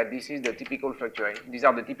mind that this is the typical fluctuation. These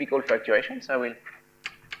are the typical fluctuations. I will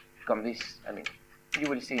come this, I mean, you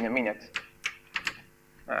will see in a minute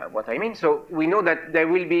what I mean. So we know that they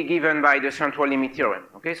will be given by the central limit theorem.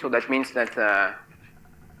 Okay, so that means that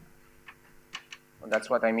that's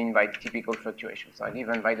what I mean by typical fluctuations are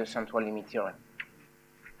given by the central limit theorem,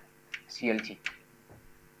 CLT.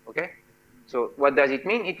 Okay, so what does it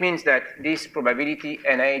mean? It means that this probability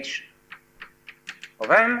NH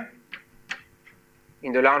of M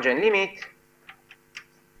in the large n limit,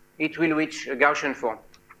 it will reach a Gaussian form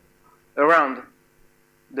around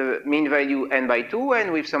the mean value n by 2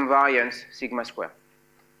 and with some variance sigma squared.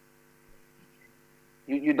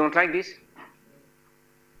 You don't like this?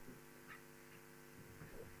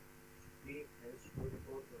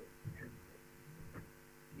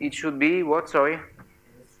 it should be what, sorry?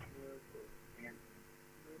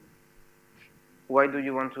 Why do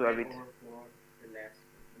you want to have it?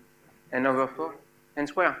 N over 4? N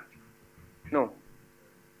square? No.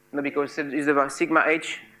 No, because it's the sigma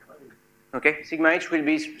h. Okay, sigma h will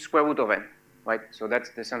be square root of n, right? So that's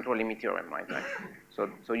the central limit theorem, right?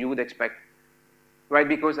 So you would expect, right?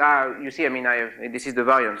 Because you see, I mean, this is the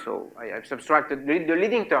variance, so I have subtracted the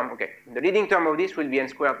leading term. Okay, the leading term of this will be n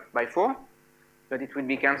squared by 4, but it will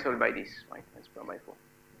be cancelled by this, right? N squared by 4.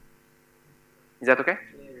 Is that okay?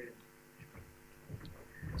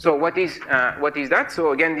 So what is that?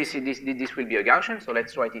 So again, this will be a Gaussian. So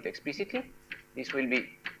let's write it explicitly. This will be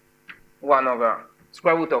 1 over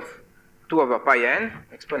square root of 2 over pi n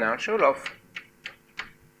exponential of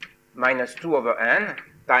minus 2 over n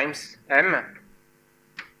times m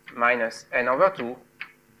minus n over 2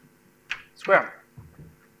 squared.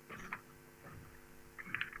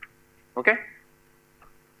 Okay?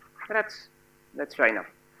 That's fair enough.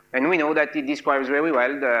 And we know that it describes very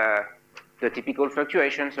well the typical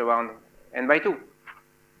fluctuations around n by 2.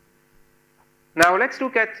 Now let's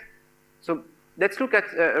look at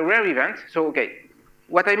a rare event. So okay,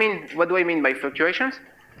 what do I mean by fluctuations?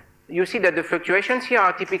 You see that the fluctuations here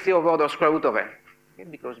are typically of order square root of n, okay,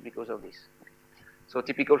 because of this. So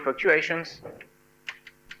typical fluctuations.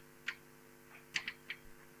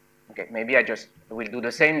 Okay, maybe I just will do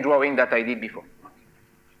the same drawing that I did before.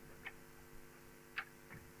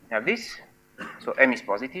 I have this, so m is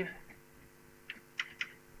positive.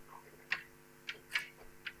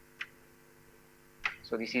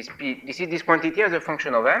 So this is this quantity as a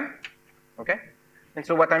function of m, okay? And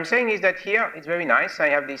so what I'm saying is that here it's very nice. I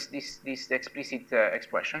have this explicit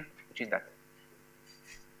expression, which is that.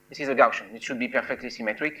 This is a Gaussian. It should be perfectly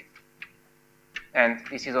symmetric, and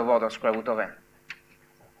this is of order square root of n.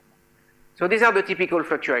 So these are the typical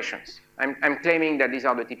fluctuations. I'm claiming that these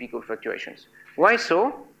are the typical fluctuations. Why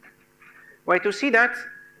so? Why, to see that,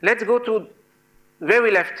 let's go to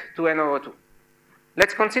very left to n over 2.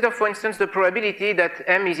 Let's consider, for instance, the probability that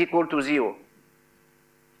m is equal to 0.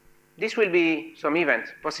 This will be some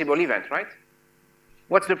event, possible event, right?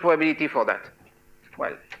 What's the probability for that?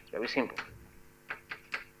 Well, it's very simple.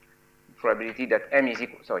 Probability that m is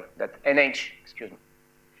equal, that nh,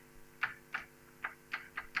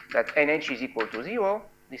 that nh is equal to 0.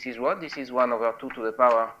 This is what? This is 1 over 2 to the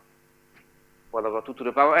power 1 over 2 to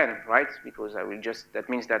the power n, right? Because that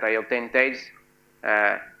means that I obtain tails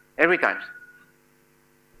every time.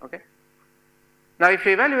 Okay? Now, if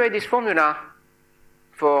you evaluate this formula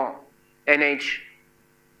for nh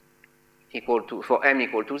for m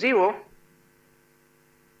equal to 0,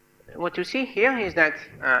 what you see here is that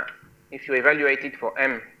if you evaluate it for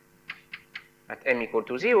m at m equal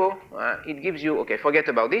to 0, it gives you, okay, forget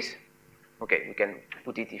about this. Okay, you can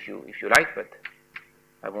put it if you like, but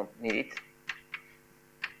I won't need it.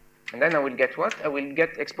 And then I will get what? I will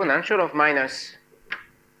get exponential of minus.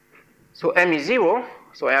 So m is 0,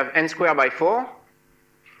 so I have n squared by 4,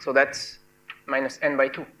 so that's minus n by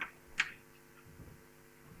 2.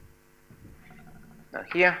 Now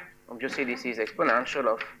here, obviously this is exponential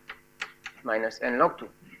of minus n log 2.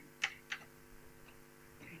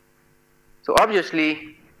 So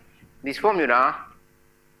obviously, this formula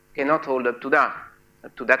cannot hold up to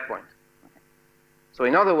that point. So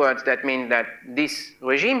in other words, that means that this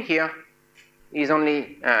regime here is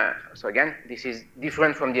only, so again, this is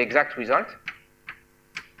different from the exact result.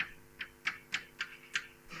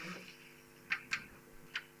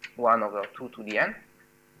 One over 2 to the n.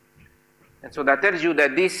 And so that tells you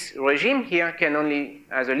that this regime here can only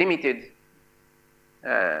has a limited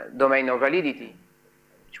domain of validity,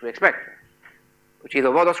 which we expect, which is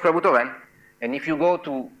of order square root of n. And if you go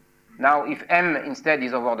to, now if m instead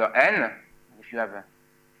is of order n, if you have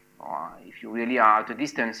if you really are at a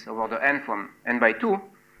distance of order n from n by 2,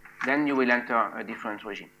 then you will enter a different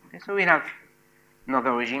regime. Okay, so we have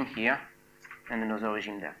another regime here and another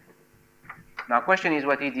regime there. Now, question is,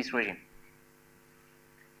 what is this regime?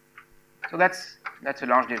 So that's a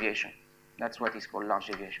large deviation. That's what is called large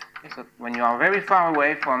deviation. Okay, so when you are very far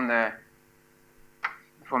away from the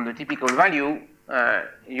typical value,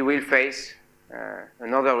 you will face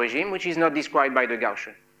another regime which is not described by the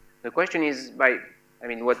Gaussian. The question is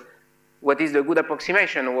what is the good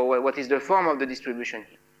approximation, or what is the form of the distribution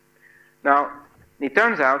here? Now, it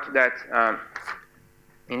turns out that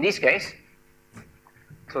in this case,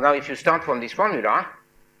 so now if you start from this formula,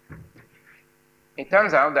 it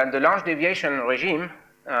turns out that the large deviation regime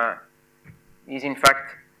is in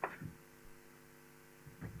fact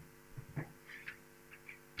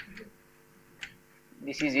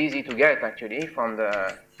this is easy to get actually from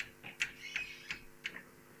the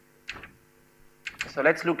So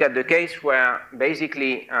let's look at the case where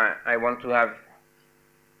basically I want to have,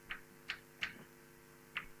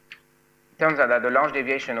 turns out that the large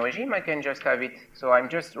deviation regime, I can just have it. So I'm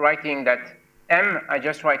just writing that M, I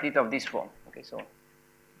just write it of this form. Okay, so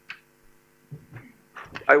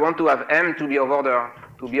I want to have M to be of order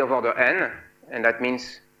N, and that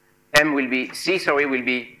means M will be, C, sorry, will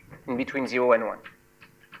be in between 0 and 1.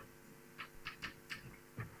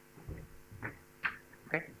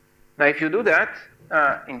 Okay. Now if you do that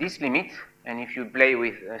in this limit, and if you play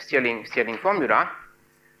with Stirling formula,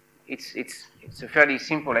 it's a fairly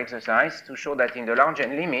simple exercise to show that in the large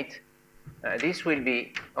N limit, this will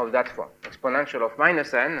be of that form, exponential of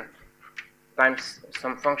minus n times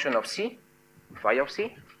some function of c, phi of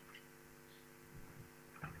c.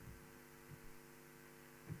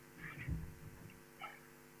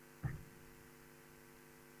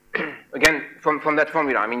 Again, from that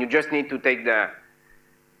formula, I mean, you just need to take the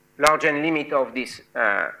large N limit of this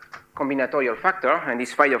combinatorial factor, and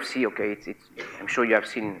this phi of c, okay, I'm sure you have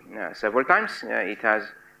seen several times. It has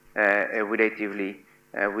a relatively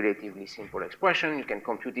simple expression. You can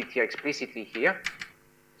compute it here explicitly here.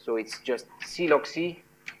 So it's just c log c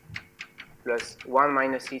plus 1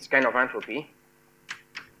 minus c. It's kind of entropy.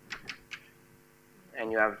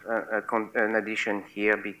 And you have an addition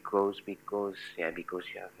here because you have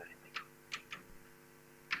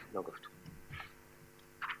log of 2.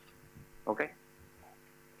 Okay.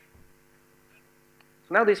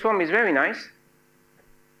 So now this form is very nice.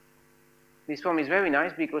 This form is very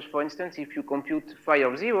nice because, for instance, if you compute phi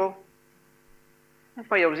of 0,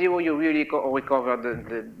 you really recover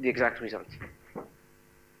the exact result.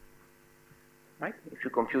 Right? If you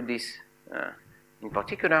compute this in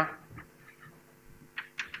particular,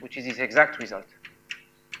 which is this exact result.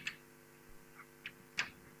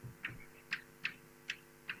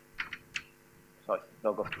 Sorry,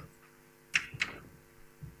 log of 2.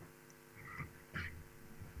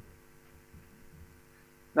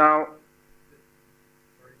 Now,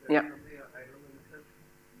 yeah. I don't understand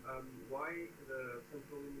why the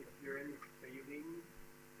central limit theorem is failing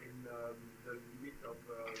in the limit of,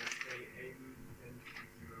 let's say, m and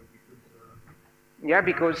 0, because yeah,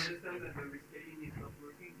 because I understand that the rescaling is not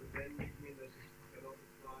working, but then it means that it cannot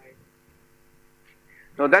apply.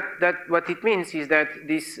 no, that what it means is that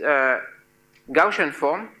this Gaussian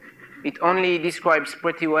form, it only describes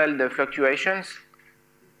pretty well the fluctuations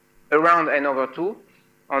around n over 2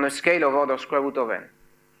 on a scale of order square root of n.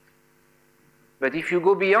 But if you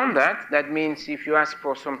go beyond that, that means if you ask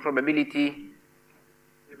for some probability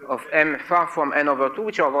of m far from n over 2,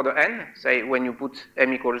 which are of order n, say when you put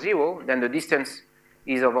m equals 0, then the distance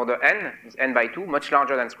is of order n, is n by 2, much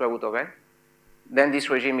larger than square root of n, then this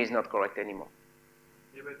regime is not correct anymore.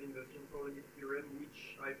 Yeah, but in the central limit theorem,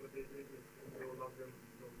 which hypothesis is no longer?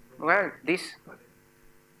 Well, this,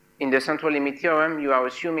 in the central limit theorem, you are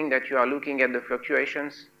assuming that you are looking at the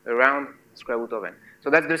fluctuations around square root of n. So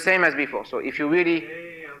that's the same as before. So if you really,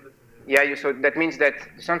 so that means that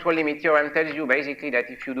the central limit theorem tells you basically that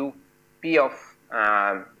if you do p of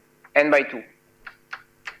n by 2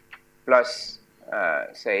 plus,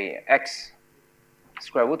 say, x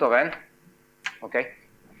square root of n, okay,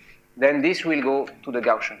 then this will go to the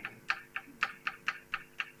Gaussian.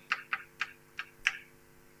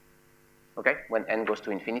 Okay, when n goes to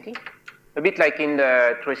infinity. A bit like in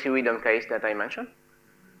the Tracy-Widom case that I mentioned.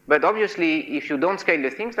 But obviously, if you don't scale the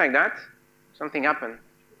things like that, something happens.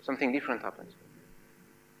 Something different happens.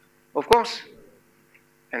 Of course,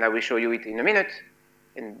 and I will show you it in a minute,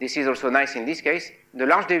 and this is also nice in this case, the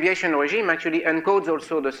large deviation regime actually encodes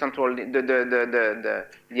also the central, the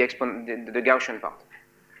Gaussian part.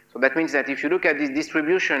 So that means that if you look at this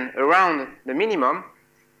distribution around the minimum,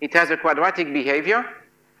 it has a quadratic behavior,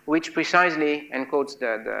 which precisely encodes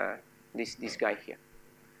this guy here.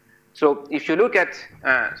 So if you look at,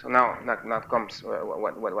 so now that comes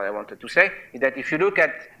what I wanted to say, is that if you look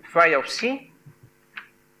at phi of c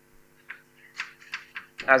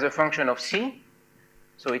as a function of c,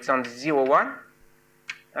 so it's on 0, 1,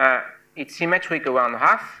 it's symmetric around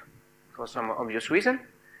half for some obvious reason,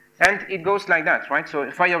 and it goes like that, right? So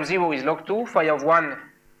phi of 0 is log 2, phi of 1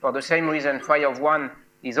 for the same reason, phi of 1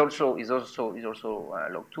 is also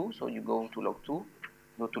log 2, so you go to log 2,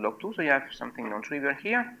 so you have something non-trivial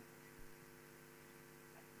here.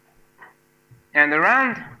 And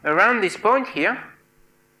around this point here,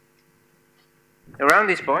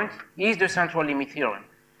 is the central limit theorem.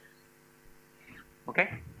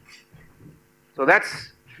 Okay? So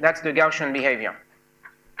that's the Gaussian behavior.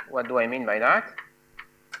 What do I mean by that?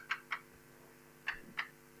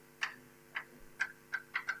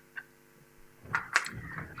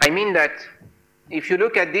 I mean that if you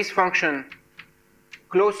look at this function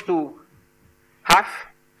close to half,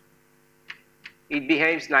 it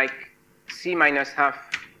behaves like c minus half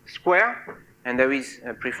square, and there is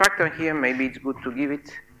a prefactor here. Maybe it's good to give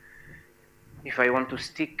it. If I want to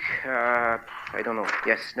stick, I don't know.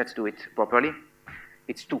 Yes, let's do it properly.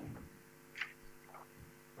 It's 2.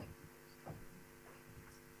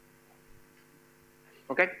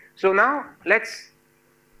 Okay, so now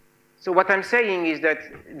so what I'm saying is that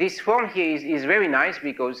this form here is very nice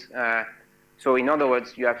because, so in other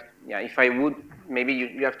words, you have, if I would, maybe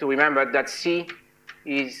you have to remember that C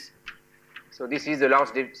is, so this is the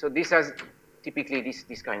large, so this has typically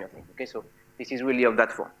this kind of thing, okay, so this is really of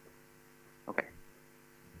that form, okay.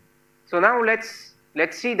 So now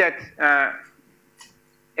let's see that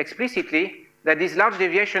explicitly, that this large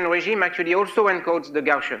deviation regime actually also encodes the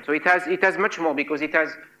Gaussian. So it has much more because it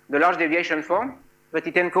has the large deviation form, but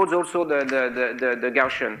it encodes also the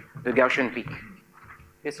Gaussian peak.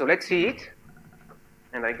 Okay, so let's see it.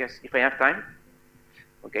 And I guess if I have time,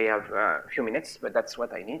 okay, I have a few minutes, but that's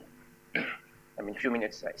what I need. I mean, few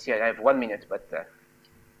minutes. I see I have 1 minute, but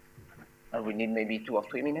I will need maybe 2 or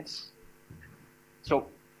 3 minutes. So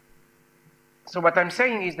what I'm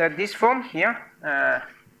saying is that this form here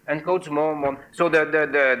encodes more. So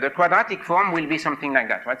the quadratic form will be something like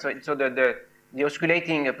that, right? So the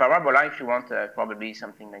osculating parabola, if you want, probably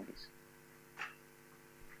something like this.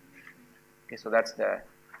 Okay, so that's the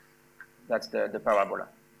parabola.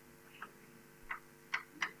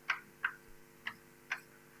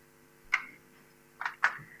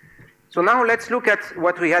 So now let's look at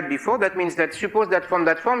what we had before. That means that suppose that from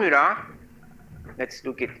that formula, let's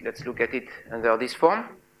look at it under this form.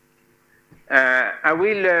 I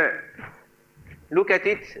will look at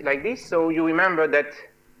it like this. So you remember that,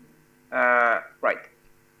 right?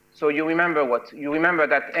 So you remember what? You remember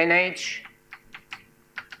that NH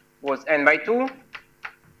was n by 2,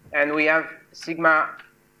 and we have sigma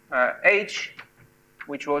h,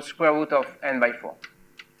 which was square root of n by 4.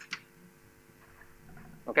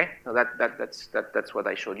 Okay, so that's what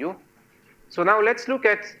I showed you. So now let's look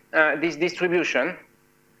at this distribution.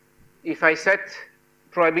 If I set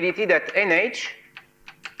probability that NH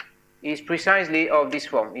is precisely of this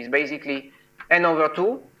form, is basically n over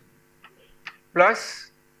 2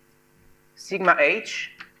 plus sigma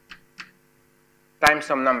h times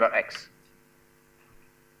some number x.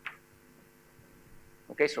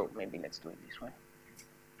 Okay, so maybe let's do it this way.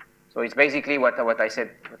 So it's basically what I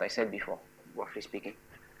said before, roughly speaking.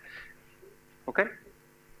 Okay,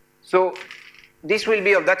 so this will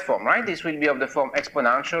be of that form, right? This will be of the form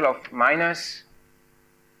exponential of minus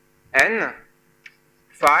n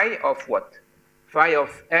phi of what? Phi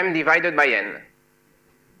of m divided by n.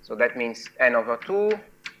 So that means n over 2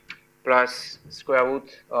 plus square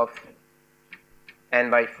root of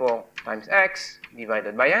n by 4 times x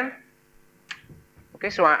divided by n.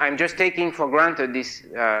 Okay, so I'm just taking for granted this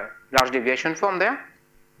large deviation form there.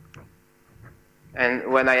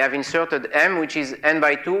 And when I have inserted m, which is n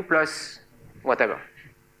by 2 plus whatever.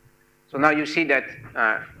 So now you see that,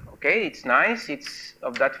 okay, it's nice. It's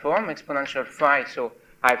of that form, exponential phi. So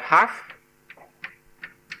I have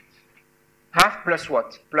half plus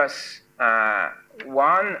what? Plus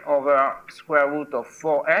 1 over square root of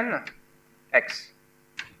 4n x.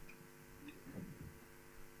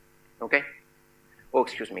 Okay? Oh,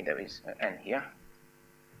 excuse me, there is n here.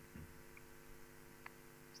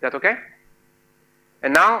 Is that okay?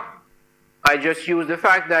 And now I just use the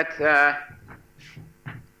fact that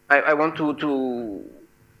I want to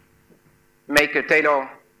make a Taylor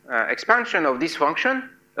expansion of this function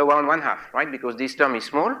around 1/2, right? Because this term is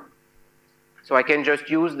small. So I can just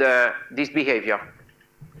use this behavior.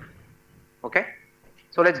 Okay?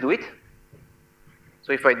 So let's do it.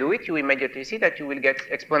 So if I do it, you immediately see that you will get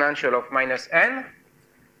exponential of minus n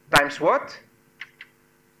times what?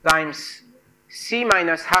 Times c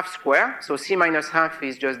minus half square. So c minus half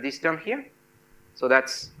is just this term here. So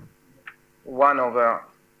that's 1 over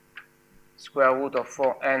square root of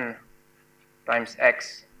 4n times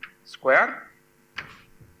x squared.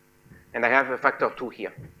 And I have a factor of 2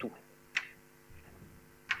 here, 2.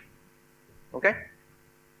 Okay?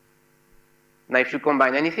 Now if you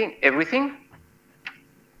combine everything,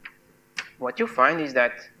 what you find is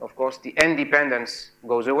that, of course, the n dependence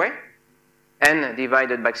goes away. N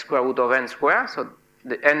divided by square root of n squared, so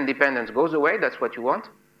the n dependence goes away, that's what you want.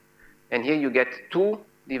 And here you get 2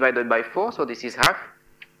 divided by 4, so this is half.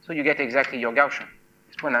 So you get exactly your Gaussian,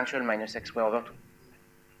 exponential minus x squared over 2.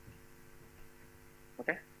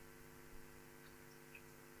 Okay?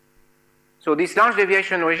 So this large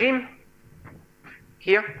deviation regime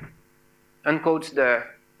here encodes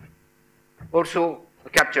also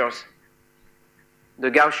captures the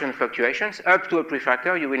Gaussian fluctuations up to a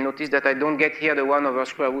prefactor. You will notice that I don't get here the 1 over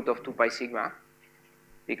square root of 2 pi sigma,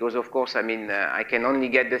 because of course, I mean, I can only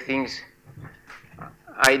get the things.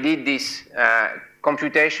 I did this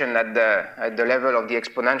computation at the level of the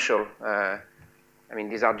exponential. I mean,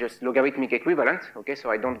 these are just logarithmic equivalent, okay?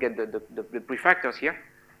 So I don't get the prefactors here,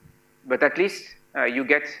 but at least you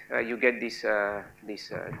get this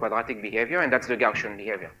quadratic behavior, and that's the Gaussian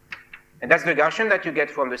behavior, and that's the Gaussian that you get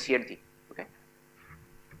from the CLT, okay?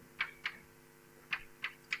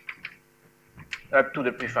 Up to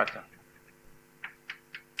the prefactor.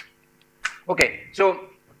 Okay, so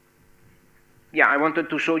yeah, I wanted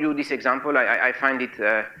to show you this example. I find it,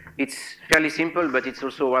 it's fairly simple, but it's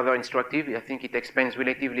also rather instructive. I think it explains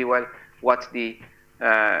relatively well what the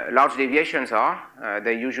large deviations are.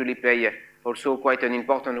 They usually play also quite an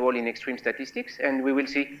important role in extreme statistics, and we will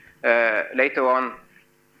see later on.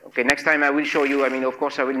 Okay, next time I will show you, I mean, of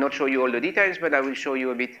course, I will not show you all the details, but I will show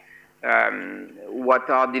you a bit what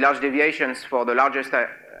are the large deviations for the largest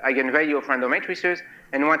eigenvalue of random matrices,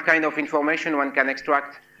 and what kind of information one can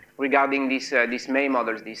extract regarding these May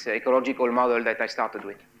models, this ecological model that I started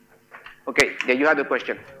with. Okay, yeah, you had a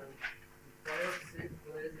question.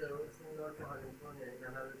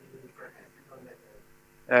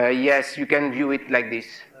 Yes, you can view it like this.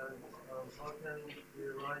 How can we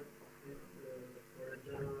write it for a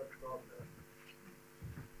general problem?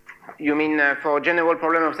 You mean for a general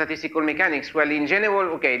problem of statistical mechanics? Well, in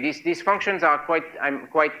general, okay, these functions are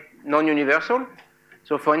quite non-universal.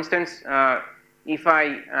 So, for instance, if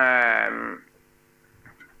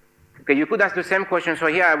okay, you could ask the same question. So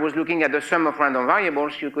here I was looking at the sum of random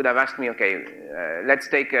variables. You could have asked me, okay, let's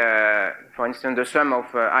take, for instance, the sum of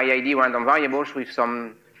IID random variables with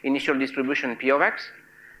some initial distribution P of x.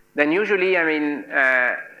 Then usually, I mean,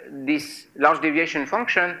 this large deviation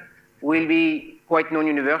function will be quite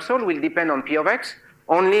non-universal, will depend on P of x.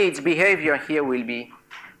 Only its behavior here will be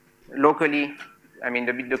locally, I mean,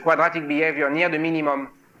 the quadratic behavior near the minimum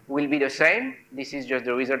will be the same. This is just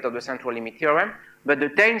the result of the central limit theorem. But the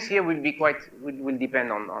tails here will be will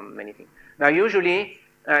depend on many things. Now, usually,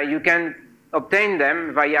 you can obtain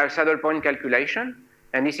them via a saddle point calculation.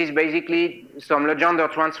 And this is basically some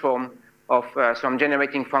Legendre transform of some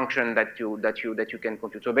generating function that you can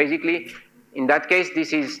compute. So basically, in that case,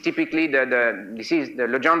 this is typically this is the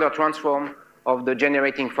Legendre transform of the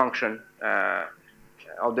generating function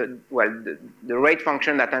of the rate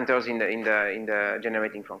function that enters in the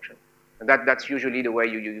generating function. That's usually the way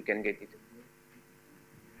you can get it.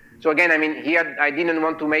 So again, I mean, here I didn't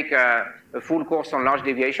want to make a full course on large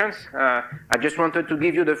deviations. I just wanted to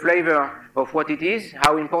give you the flavor of what it is,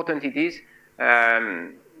 how important it is,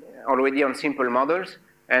 already on simple models.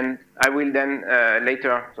 And I will then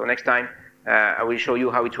later, so next time, I will show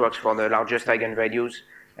you how it works for the largest eigenvalues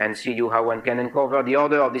and see you how one can uncover the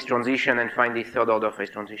order of this transition and find the third order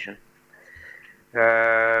phase transition.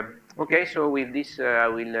 Okay, so with this, I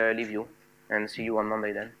will leave you and see you on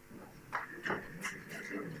Monday then.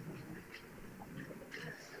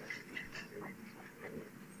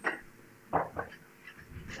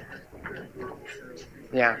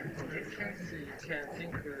 Yeah. In this case, you can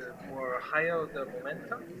think more higher the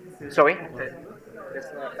momentum. Sorry?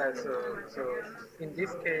 That's not so in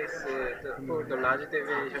this case, for the large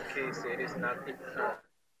deviation case, it is not